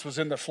Jesus was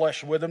in the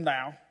flesh with Him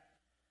now.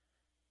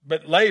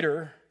 But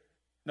later,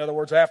 in other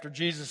words, after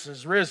Jesus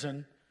is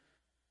risen,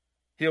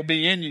 He'll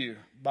be in you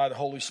by the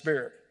Holy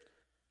Spirit.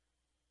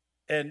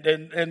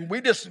 And we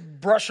just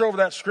brush over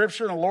that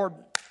scripture, and the Lord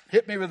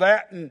hit me with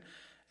that, and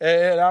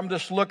I'm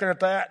just looking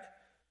at that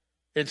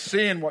and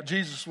seeing what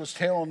Jesus was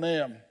telling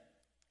them.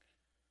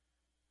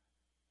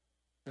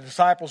 The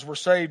disciples were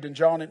saved in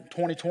John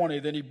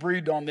 20:20. Then he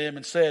breathed on them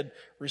and said,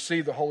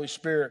 receive the Holy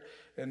Spirit.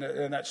 And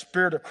that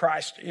Spirit of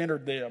Christ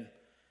entered them.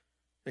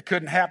 It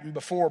couldn't happen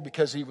before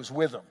because he was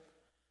with them.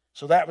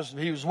 So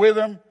he was with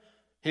them.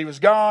 He was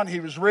gone. He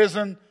was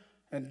risen.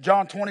 And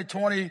John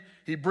 20:20,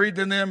 he breathed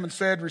in them and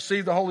said,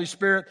 receive the Holy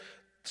Spirit.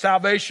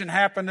 Salvation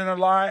happened in their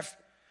life.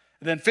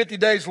 And then 50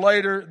 days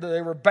later,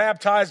 they were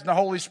baptized in the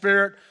Holy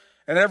Spirit.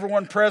 And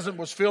everyone present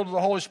was filled with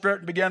the Holy Spirit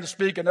and began to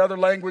speak in other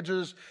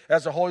languages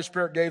as the Holy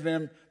Spirit gave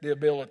them the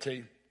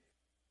ability.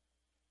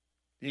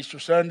 Easter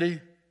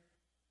Sunday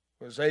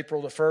was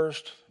April the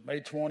 1st, May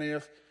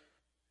 20th.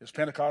 It was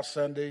Pentecost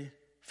Sunday.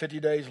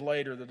 50 days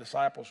later, the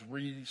disciples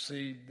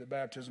received the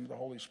baptism of the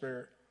Holy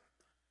Spirit.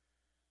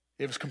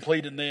 It was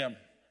complete in them.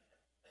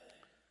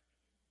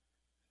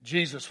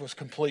 Jesus was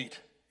complete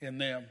in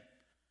them.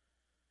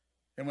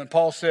 And when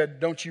Paul said,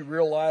 don't you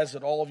realize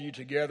that all of you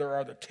together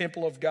are the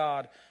temple of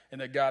God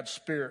and that God's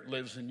Spirit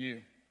lives in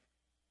you?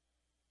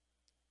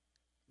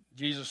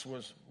 Jesus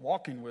was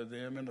walking with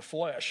them in the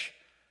flesh.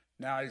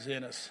 Now he's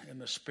in us in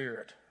the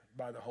Spirit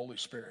by the Holy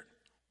Spirit.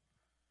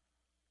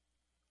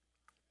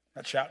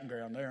 That's shouting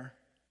ground there.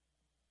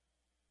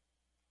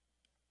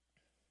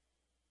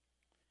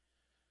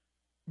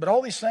 But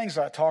all these things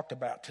I talked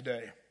about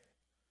today,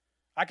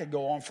 I could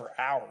go on for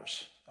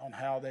hours on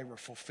how they were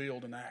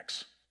fulfilled in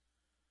Acts.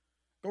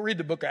 Go read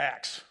the book of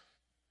Acts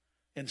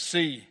and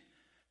see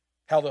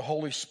how the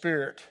Holy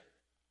Spirit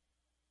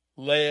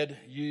led,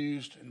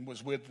 used, and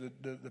was with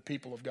the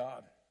people of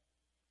God.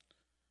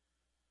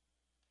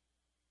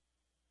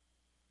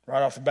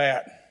 Right off the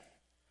bat,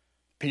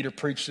 Peter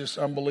preached this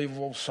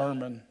unbelievable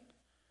sermon.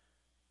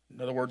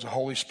 In other words, the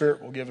Holy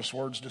Spirit will give us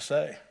words to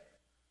say.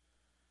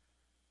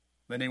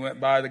 Then he went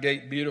by the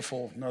gate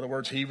beautiful. In other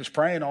words, he was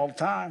praying all the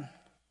time.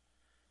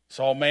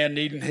 Saw a man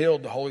needing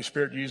healed. The Holy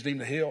Spirit used him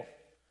to heal.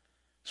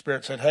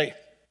 Spirit said, hey,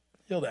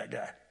 heal that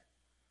guy.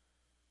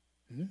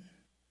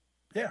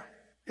 Yeah,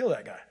 heal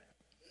that guy.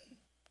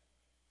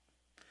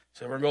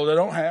 Silver and gold I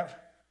don't have,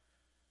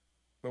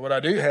 but what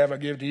I do have I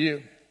give to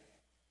you.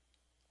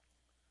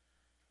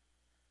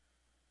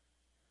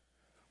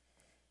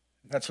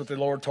 That's what the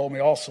Lord told me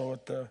also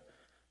at the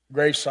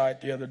gravesite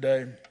the other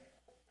day.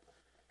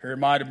 He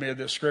reminded me of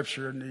this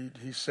scripture, and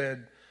he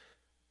said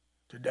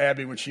to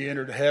Abby when she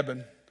entered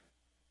heaven,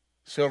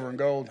 silver and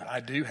gold, I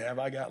do have.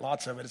 I got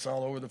lots of it. It's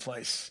all over the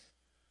place.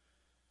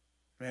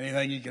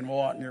 Anything you can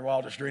want in your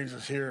wildest dreams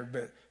is here,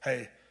 but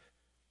hey,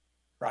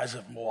 rise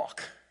up and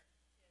walk.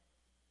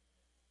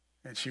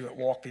 And she went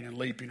walking and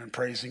leaping and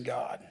praising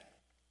God.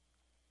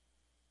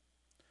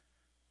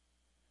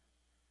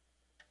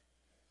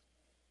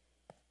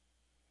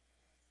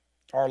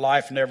 Our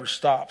life never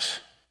stops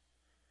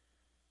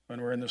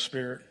when we're in the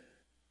Spirit.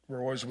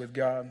 We're always with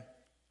God.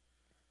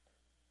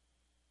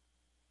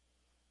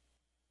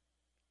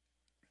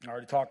 I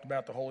already talked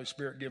about the Holy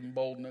Spirit giving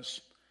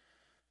boldness.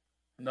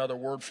 Another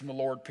word from the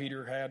Lord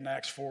Peter had in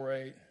Acts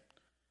 4:8.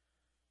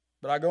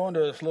 But I go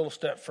into this little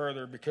step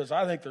further because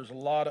I think there's a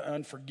lot of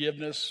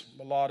unforgiveness,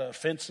 a lot of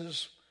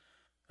offenses,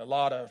 a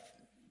lot of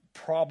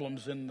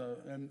problems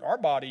in our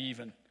body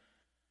even.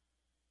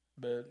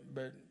 But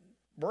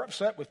we're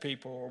upset with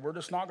people, or we're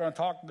just not going to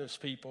talk to these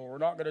people. We're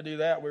not going to do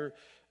that.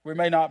 We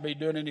may not be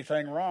doing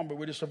anything wrong, but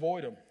we just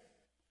avoid them.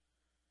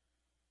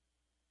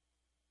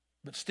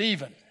 But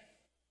Stephen,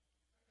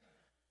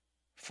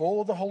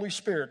 full of the Holy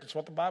Spirit, that's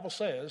what the Bible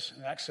says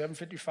in Acts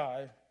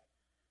 7:55,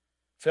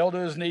 fell to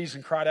his knees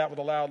and cried out with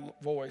a loud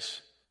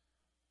voice,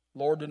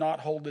 Lord, do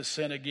not hold this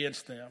sin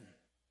against them.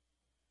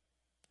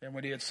 And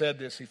when he had said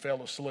this, he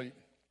fell asleep.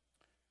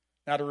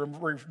 Now to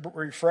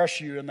refresh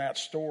you in that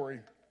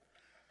story,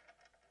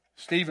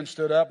 Stephen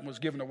stood up and was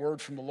given a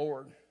word from the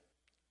Lord.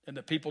 And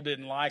the people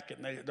didn't like it.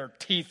 And their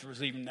teeth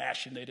was even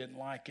gnashing. They didn't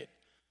like it.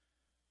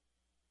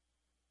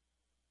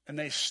 And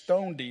they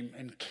stoned him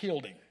and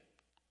killed him.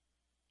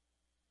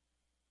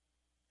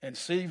 And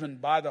Stephen,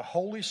 by the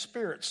Holy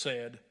Spirit,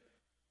 said,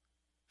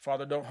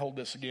 Father, don't hold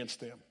this against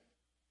them.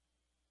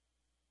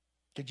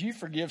 Could you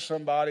forgive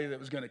somebody that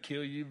was going to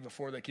kill you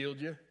before they killed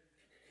you?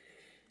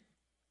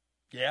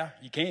 Yeah,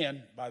 you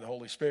can by the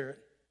Holy Spirit.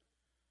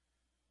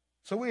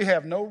 So we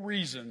have no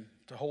reason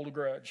to hold a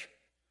grudge.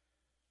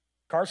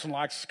 Carson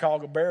likes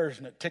Chicago Bears,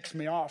 and it ticks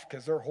me off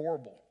because they're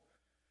horrible.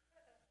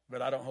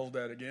 But I don't hold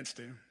that against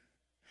him.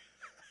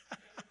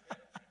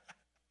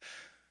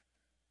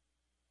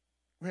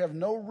 We have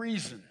no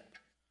reason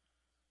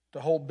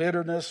to hold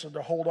bitterness or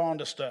to hold on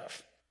to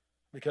stuff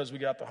because we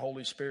got the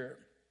Holy Spirit.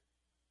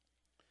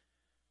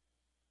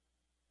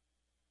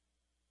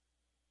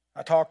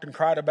 I talked and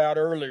cried about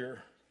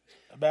earlier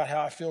about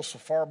how I feel so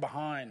far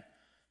behind,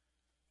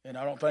 and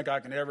I don't think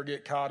I can ever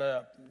get caught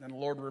up. And the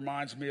Lord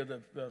reminds me of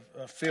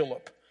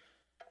Philip.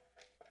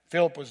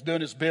 Philip was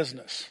doing his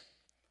business,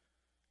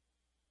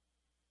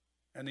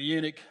 and the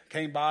eunuch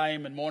came by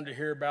him and wanted to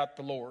hear about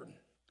the Lord,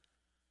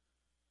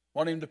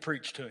 wanted him to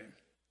preach to him.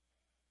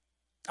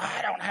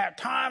 I don't have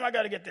time. I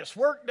got to get this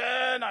work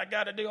done. I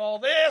got to do all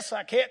this.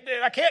 I can't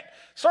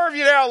serve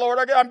you now,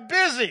 Lord. I'm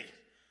busy.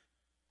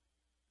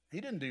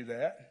 He didn't do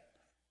that.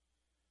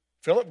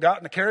 Philip got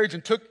in the carriage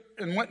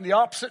and went in the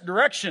opposite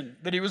direction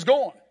that he was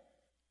going.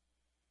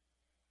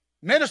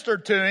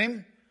 Ministered to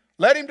him,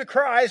 led him to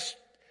Christ,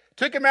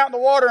 took him out in the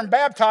water and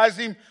baptized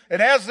him.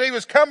 And as he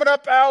was coming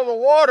up out of the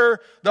water,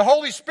 the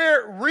Holy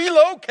Spirit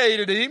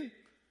relocated him.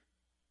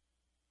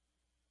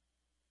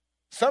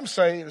 Some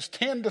say it was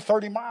 10 to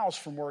 30 miles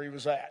from where he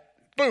was at.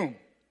 Boom.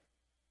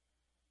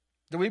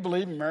 Do we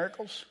believe in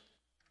miracles?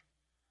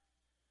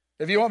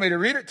 If you want me to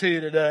read it to you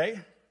today.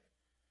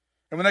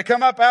 And when they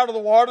come up out of the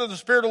water, the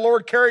Spirit of the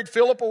Lord carried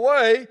Philip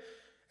away,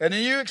 and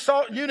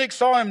the eunuch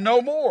saw him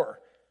no more.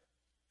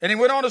 And he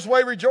went on his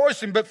way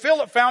rejoicing. But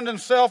Philip found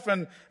himself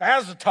in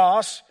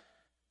Azotus.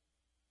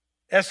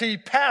 As he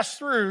passed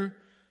through,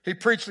 he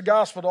preached the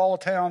gospel to all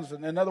the towns.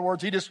 And in other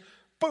words,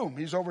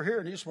 he's over here,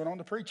 and he just went on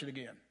to preach it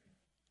again.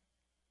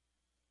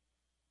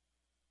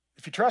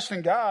 If you trust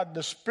in God,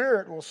 the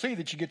Spirit will see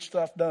that you get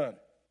stuff done.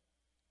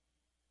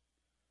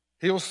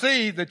 He will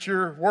see that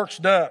your work's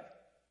done.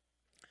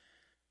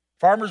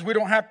 Farmers, we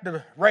don't have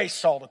to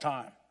race all the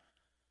time.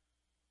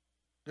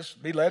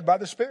 Just be led by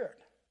the Spirit.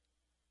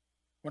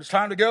 When it's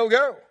time to go,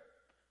 go.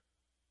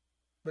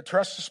 But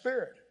trust the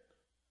Spirit.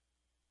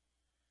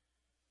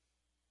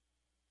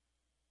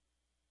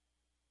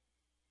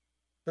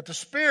 But the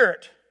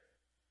Spirit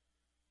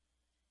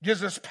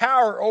gives us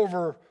power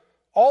over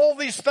all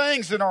these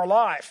things in our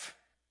life.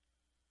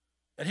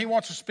 And He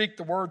wants to speak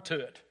the word to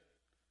it.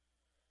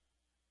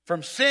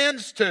 From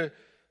sins to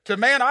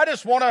man, I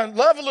just want to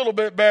love a little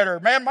bit better.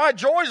 Man, my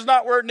joy's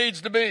not where it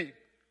needs to be.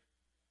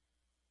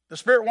 The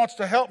Spirit wants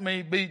to help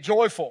me be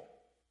joyful.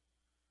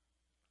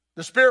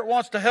 The Spirit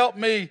wants to help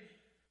me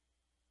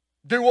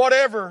do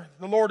whatever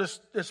the Lord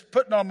is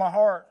putting on my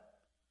heart.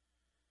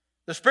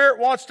 The Spirit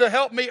wants to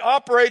help me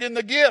operate in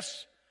the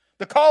gifts,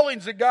 the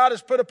callings that God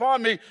has put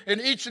upon me. And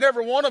each and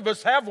every one of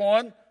us have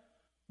one.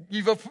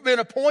 You've been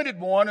appointed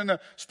one, and the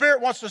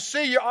Spirit wants to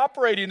see you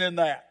operating in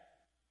that.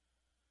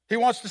 He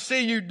wants to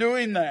see you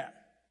doing that.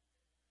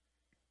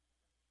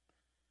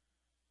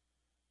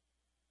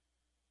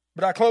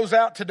 But I close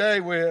out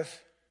today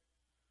with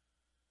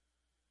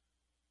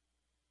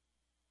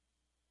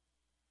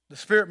the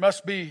Spirit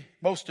must be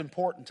most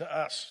important to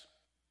us.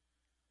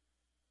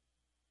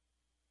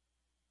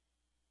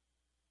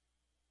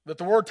 But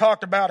the Word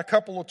talked about a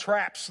couple of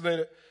traps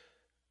that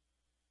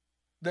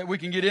we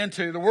can get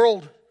into. The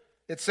world,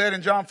 it said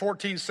in John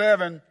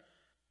 14:7,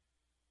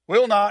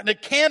 will not and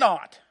it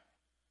cannot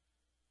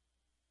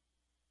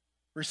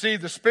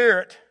receive the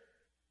Spirit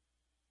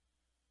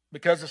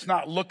because it's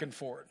not looking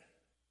for it.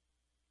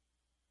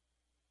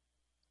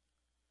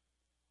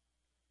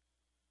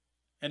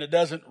 And it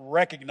doesn't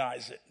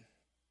recognize it.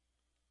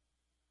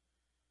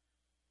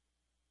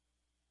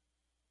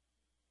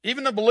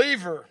 Even the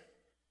believer,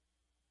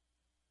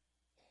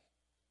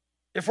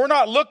 if we're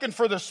not looking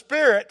for the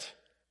Spirit,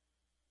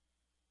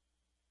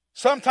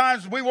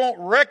 sometimes we won't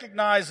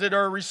recognize it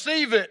or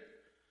receive it.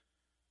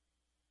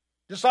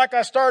 Just like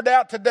I started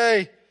out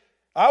today,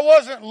 I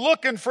wasn't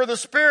looking for the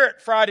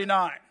Spirit Friday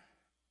night.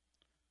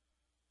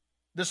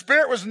 The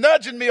Spirit was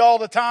nudging me all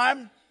the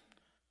time.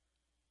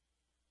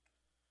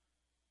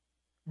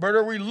 But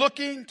are we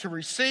looking to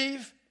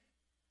receive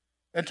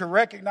and to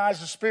recognize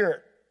the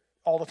Spirit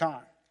all the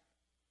time?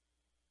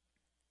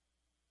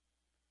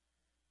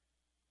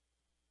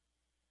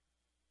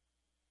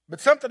 But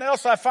something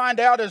else I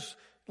find out is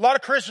a lot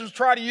of Christians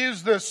try to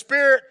use the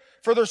Spirit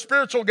for their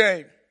spiritual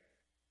gain.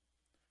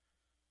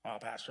 Oh,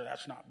 Pastor,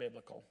 that's not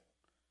biblical.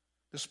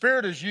 The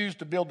Spirit is used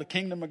to build the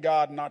kingdom of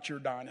God, not your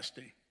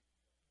dynasty.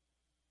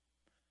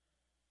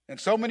 And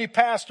so many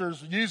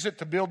pastors use it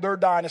to build their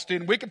dynasty,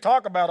 and we can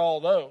talk about all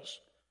those.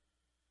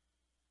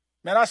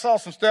 Man, I saw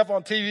some stuff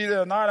on TV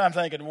the other night, I'm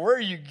thinking, where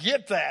do you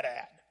get that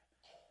at?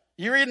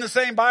 You reading the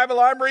same Bible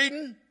I'm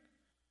reading?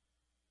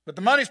 But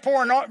the money's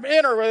pouring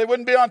in or they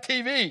wouldn't be on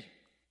TV.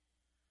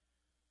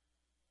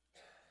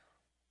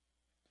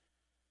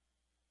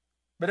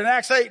 But in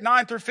Acts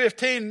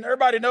 8:9-15,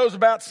 everybody knows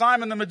about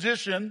Simon the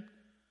magician.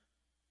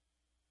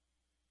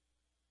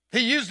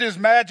 He used his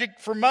magic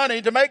for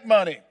money to make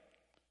money.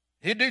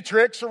 He'd do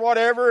tricks or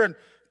whatever and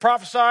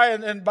prophesy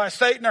and by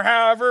Satan or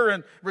however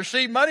and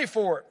receive money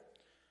for it.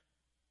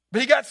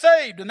 But he got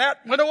saved and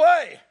that went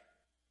away.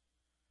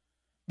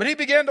 But he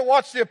began to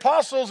watch the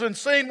apostles and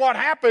seeing what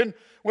happened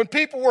when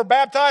people were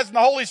baptized in the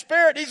Holy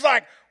Spirit. He's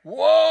like,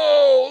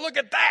 whoa, look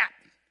at that.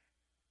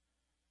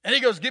 And he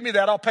goes, give me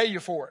that, I'll pay you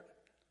for it.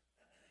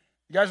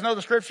 You guys know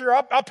the scripture?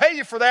 I'll pay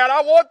you for that,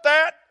 I want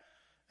that.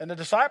 And the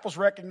disciples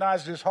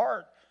recognized his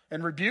heart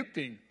and rebuked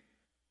him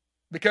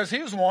because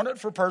he was wanted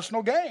for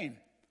personal gain.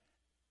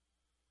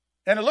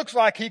 And it looks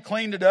like he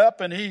cleaned it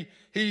up and he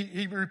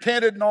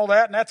repented and all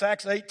that. And that's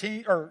Acts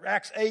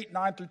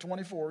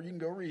 8:9-24. You can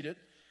go read it.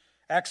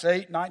 Acts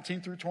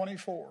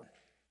 8:19-24.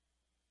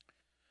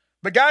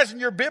 But guys, in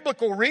your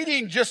biblical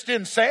reading, just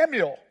in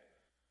Samuel,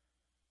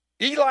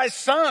 Eli's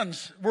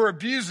sons were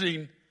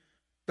abusing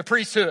the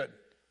priesthood.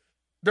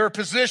 their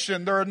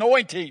position, their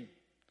anointing.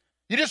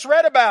 You just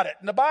read about it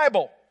in the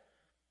Bible.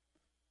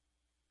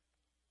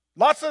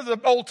 Lots of the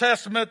Old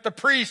Testament, the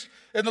priests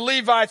and the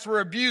Levites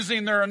were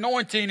abusing their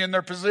anointing and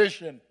their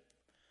position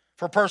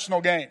for personal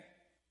gain.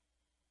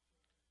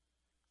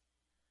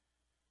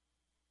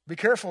 Be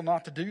careful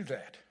not to do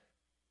that.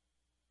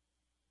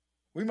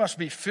 We must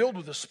be filled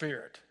with the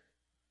Spirit.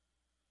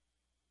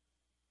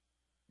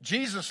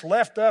 Jesus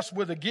left us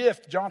with a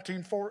gift. John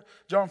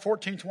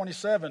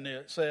 14:27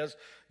 it says,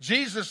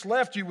 Jesus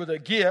left you with a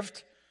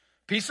gift,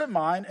 peace of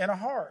mind and a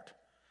heart.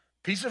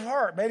 Peace of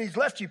heart. Man, He's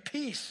left you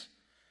peace.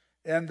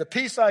 And the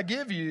peace I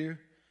give you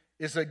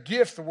is a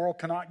gift the world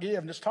cannot give.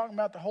 And it's talking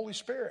about the Holy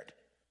Spirit.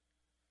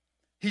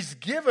 He's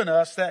given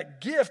us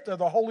that gift of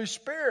the Holy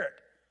Spirit.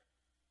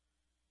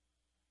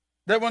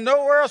 That when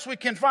nowhere else we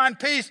can find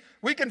peace,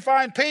 we can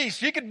find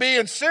peace. You could be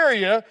in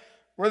Syria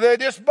where they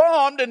just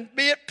bombed and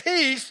be at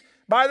peace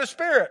by the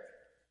Spirit.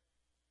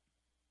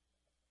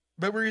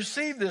 But we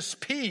receive this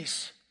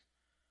peace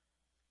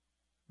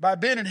by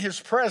being in His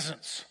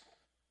presence.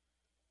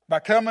 By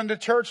coming to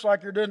church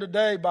like you're doing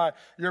today, by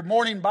your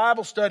morning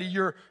Bible study,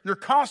 you're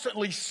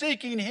constantly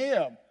seeking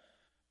Him.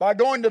 By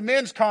going to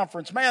men's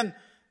conference, man,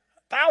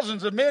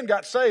 thousands of men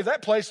got saved.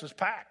 That place was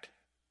packed.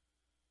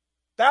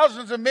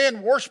 Thousands of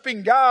men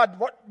worshiping God.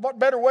 What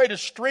better way to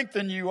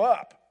strengthen you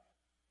up?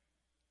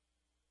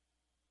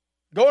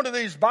 Going to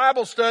these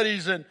Bible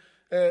studies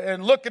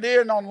and looking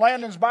in on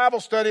Landon's Bible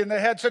study, and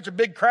they had such a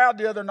big crowd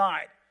the other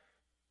night.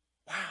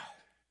 Wow.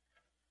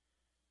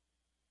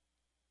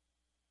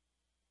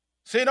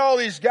 Seeing all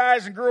these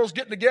guys and girls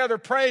getting together,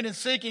 praying and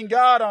seeking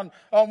God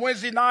on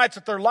Wednesday nights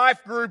at their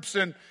life groups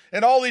and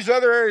all these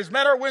other areas.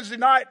 Man, our Wednesday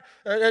night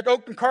at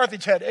Oakland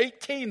Carthage had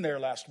 18 there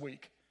last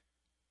week.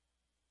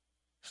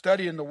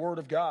 Studying the Word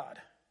of God,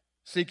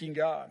 seeking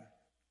God.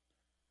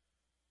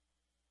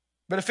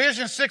 But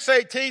Ephesians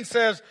 6:18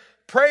 says,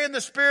 pray in the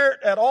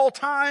Spirit at all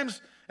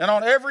times and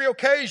on every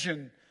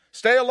occasion.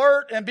 Stay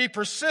alert and be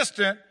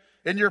persistent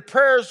in your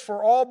prayers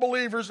for all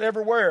believers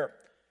everywhere.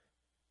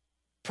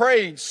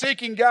 Praying,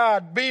 seeking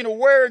God, being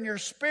aware in your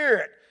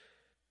spirit.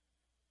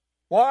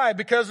 Why?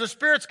 Because the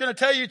Spirit's going to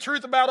tell you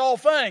truth about all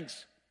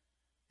things.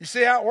 You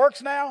see how it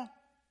works now?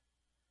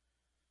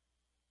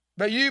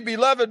 But you,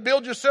 beloved,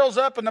 build yourselves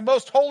up in the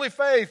most holy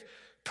faith,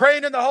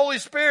 praying in the Holy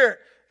Spirit.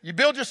 You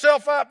build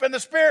yourself up in the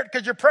Spirit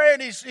because you're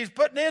praying He's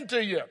putting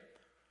into you.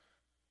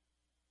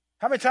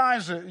 How many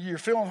times you're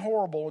feeling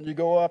horrible and you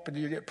go up and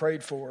you get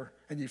prayed for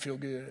and you feel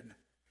good?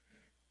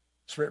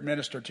 Spirit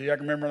ministered to you. I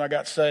can remember when I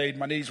got saved,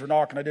 my knees were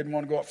knocking. I didn't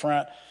want to go up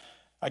front.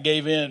 I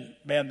gave in.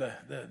 Man,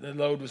 the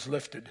load was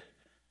lifted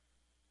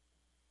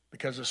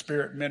because the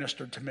Spirit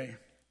ministered to me.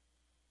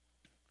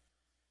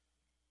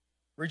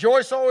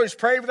 Rejoice always,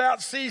 pray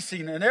without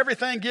ceasing, and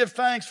everything give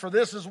thanks, for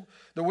this is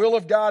the will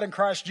of God in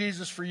Christ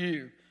Jesus for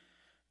you.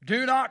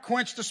 Do not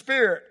quench the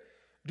Spirit.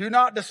 Do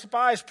not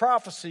despise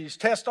prophecies.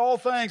 Test all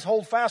things.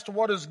 Hold fast to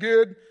what is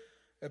good.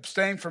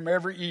 Abstain from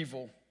every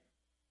evil.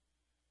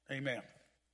 Amen.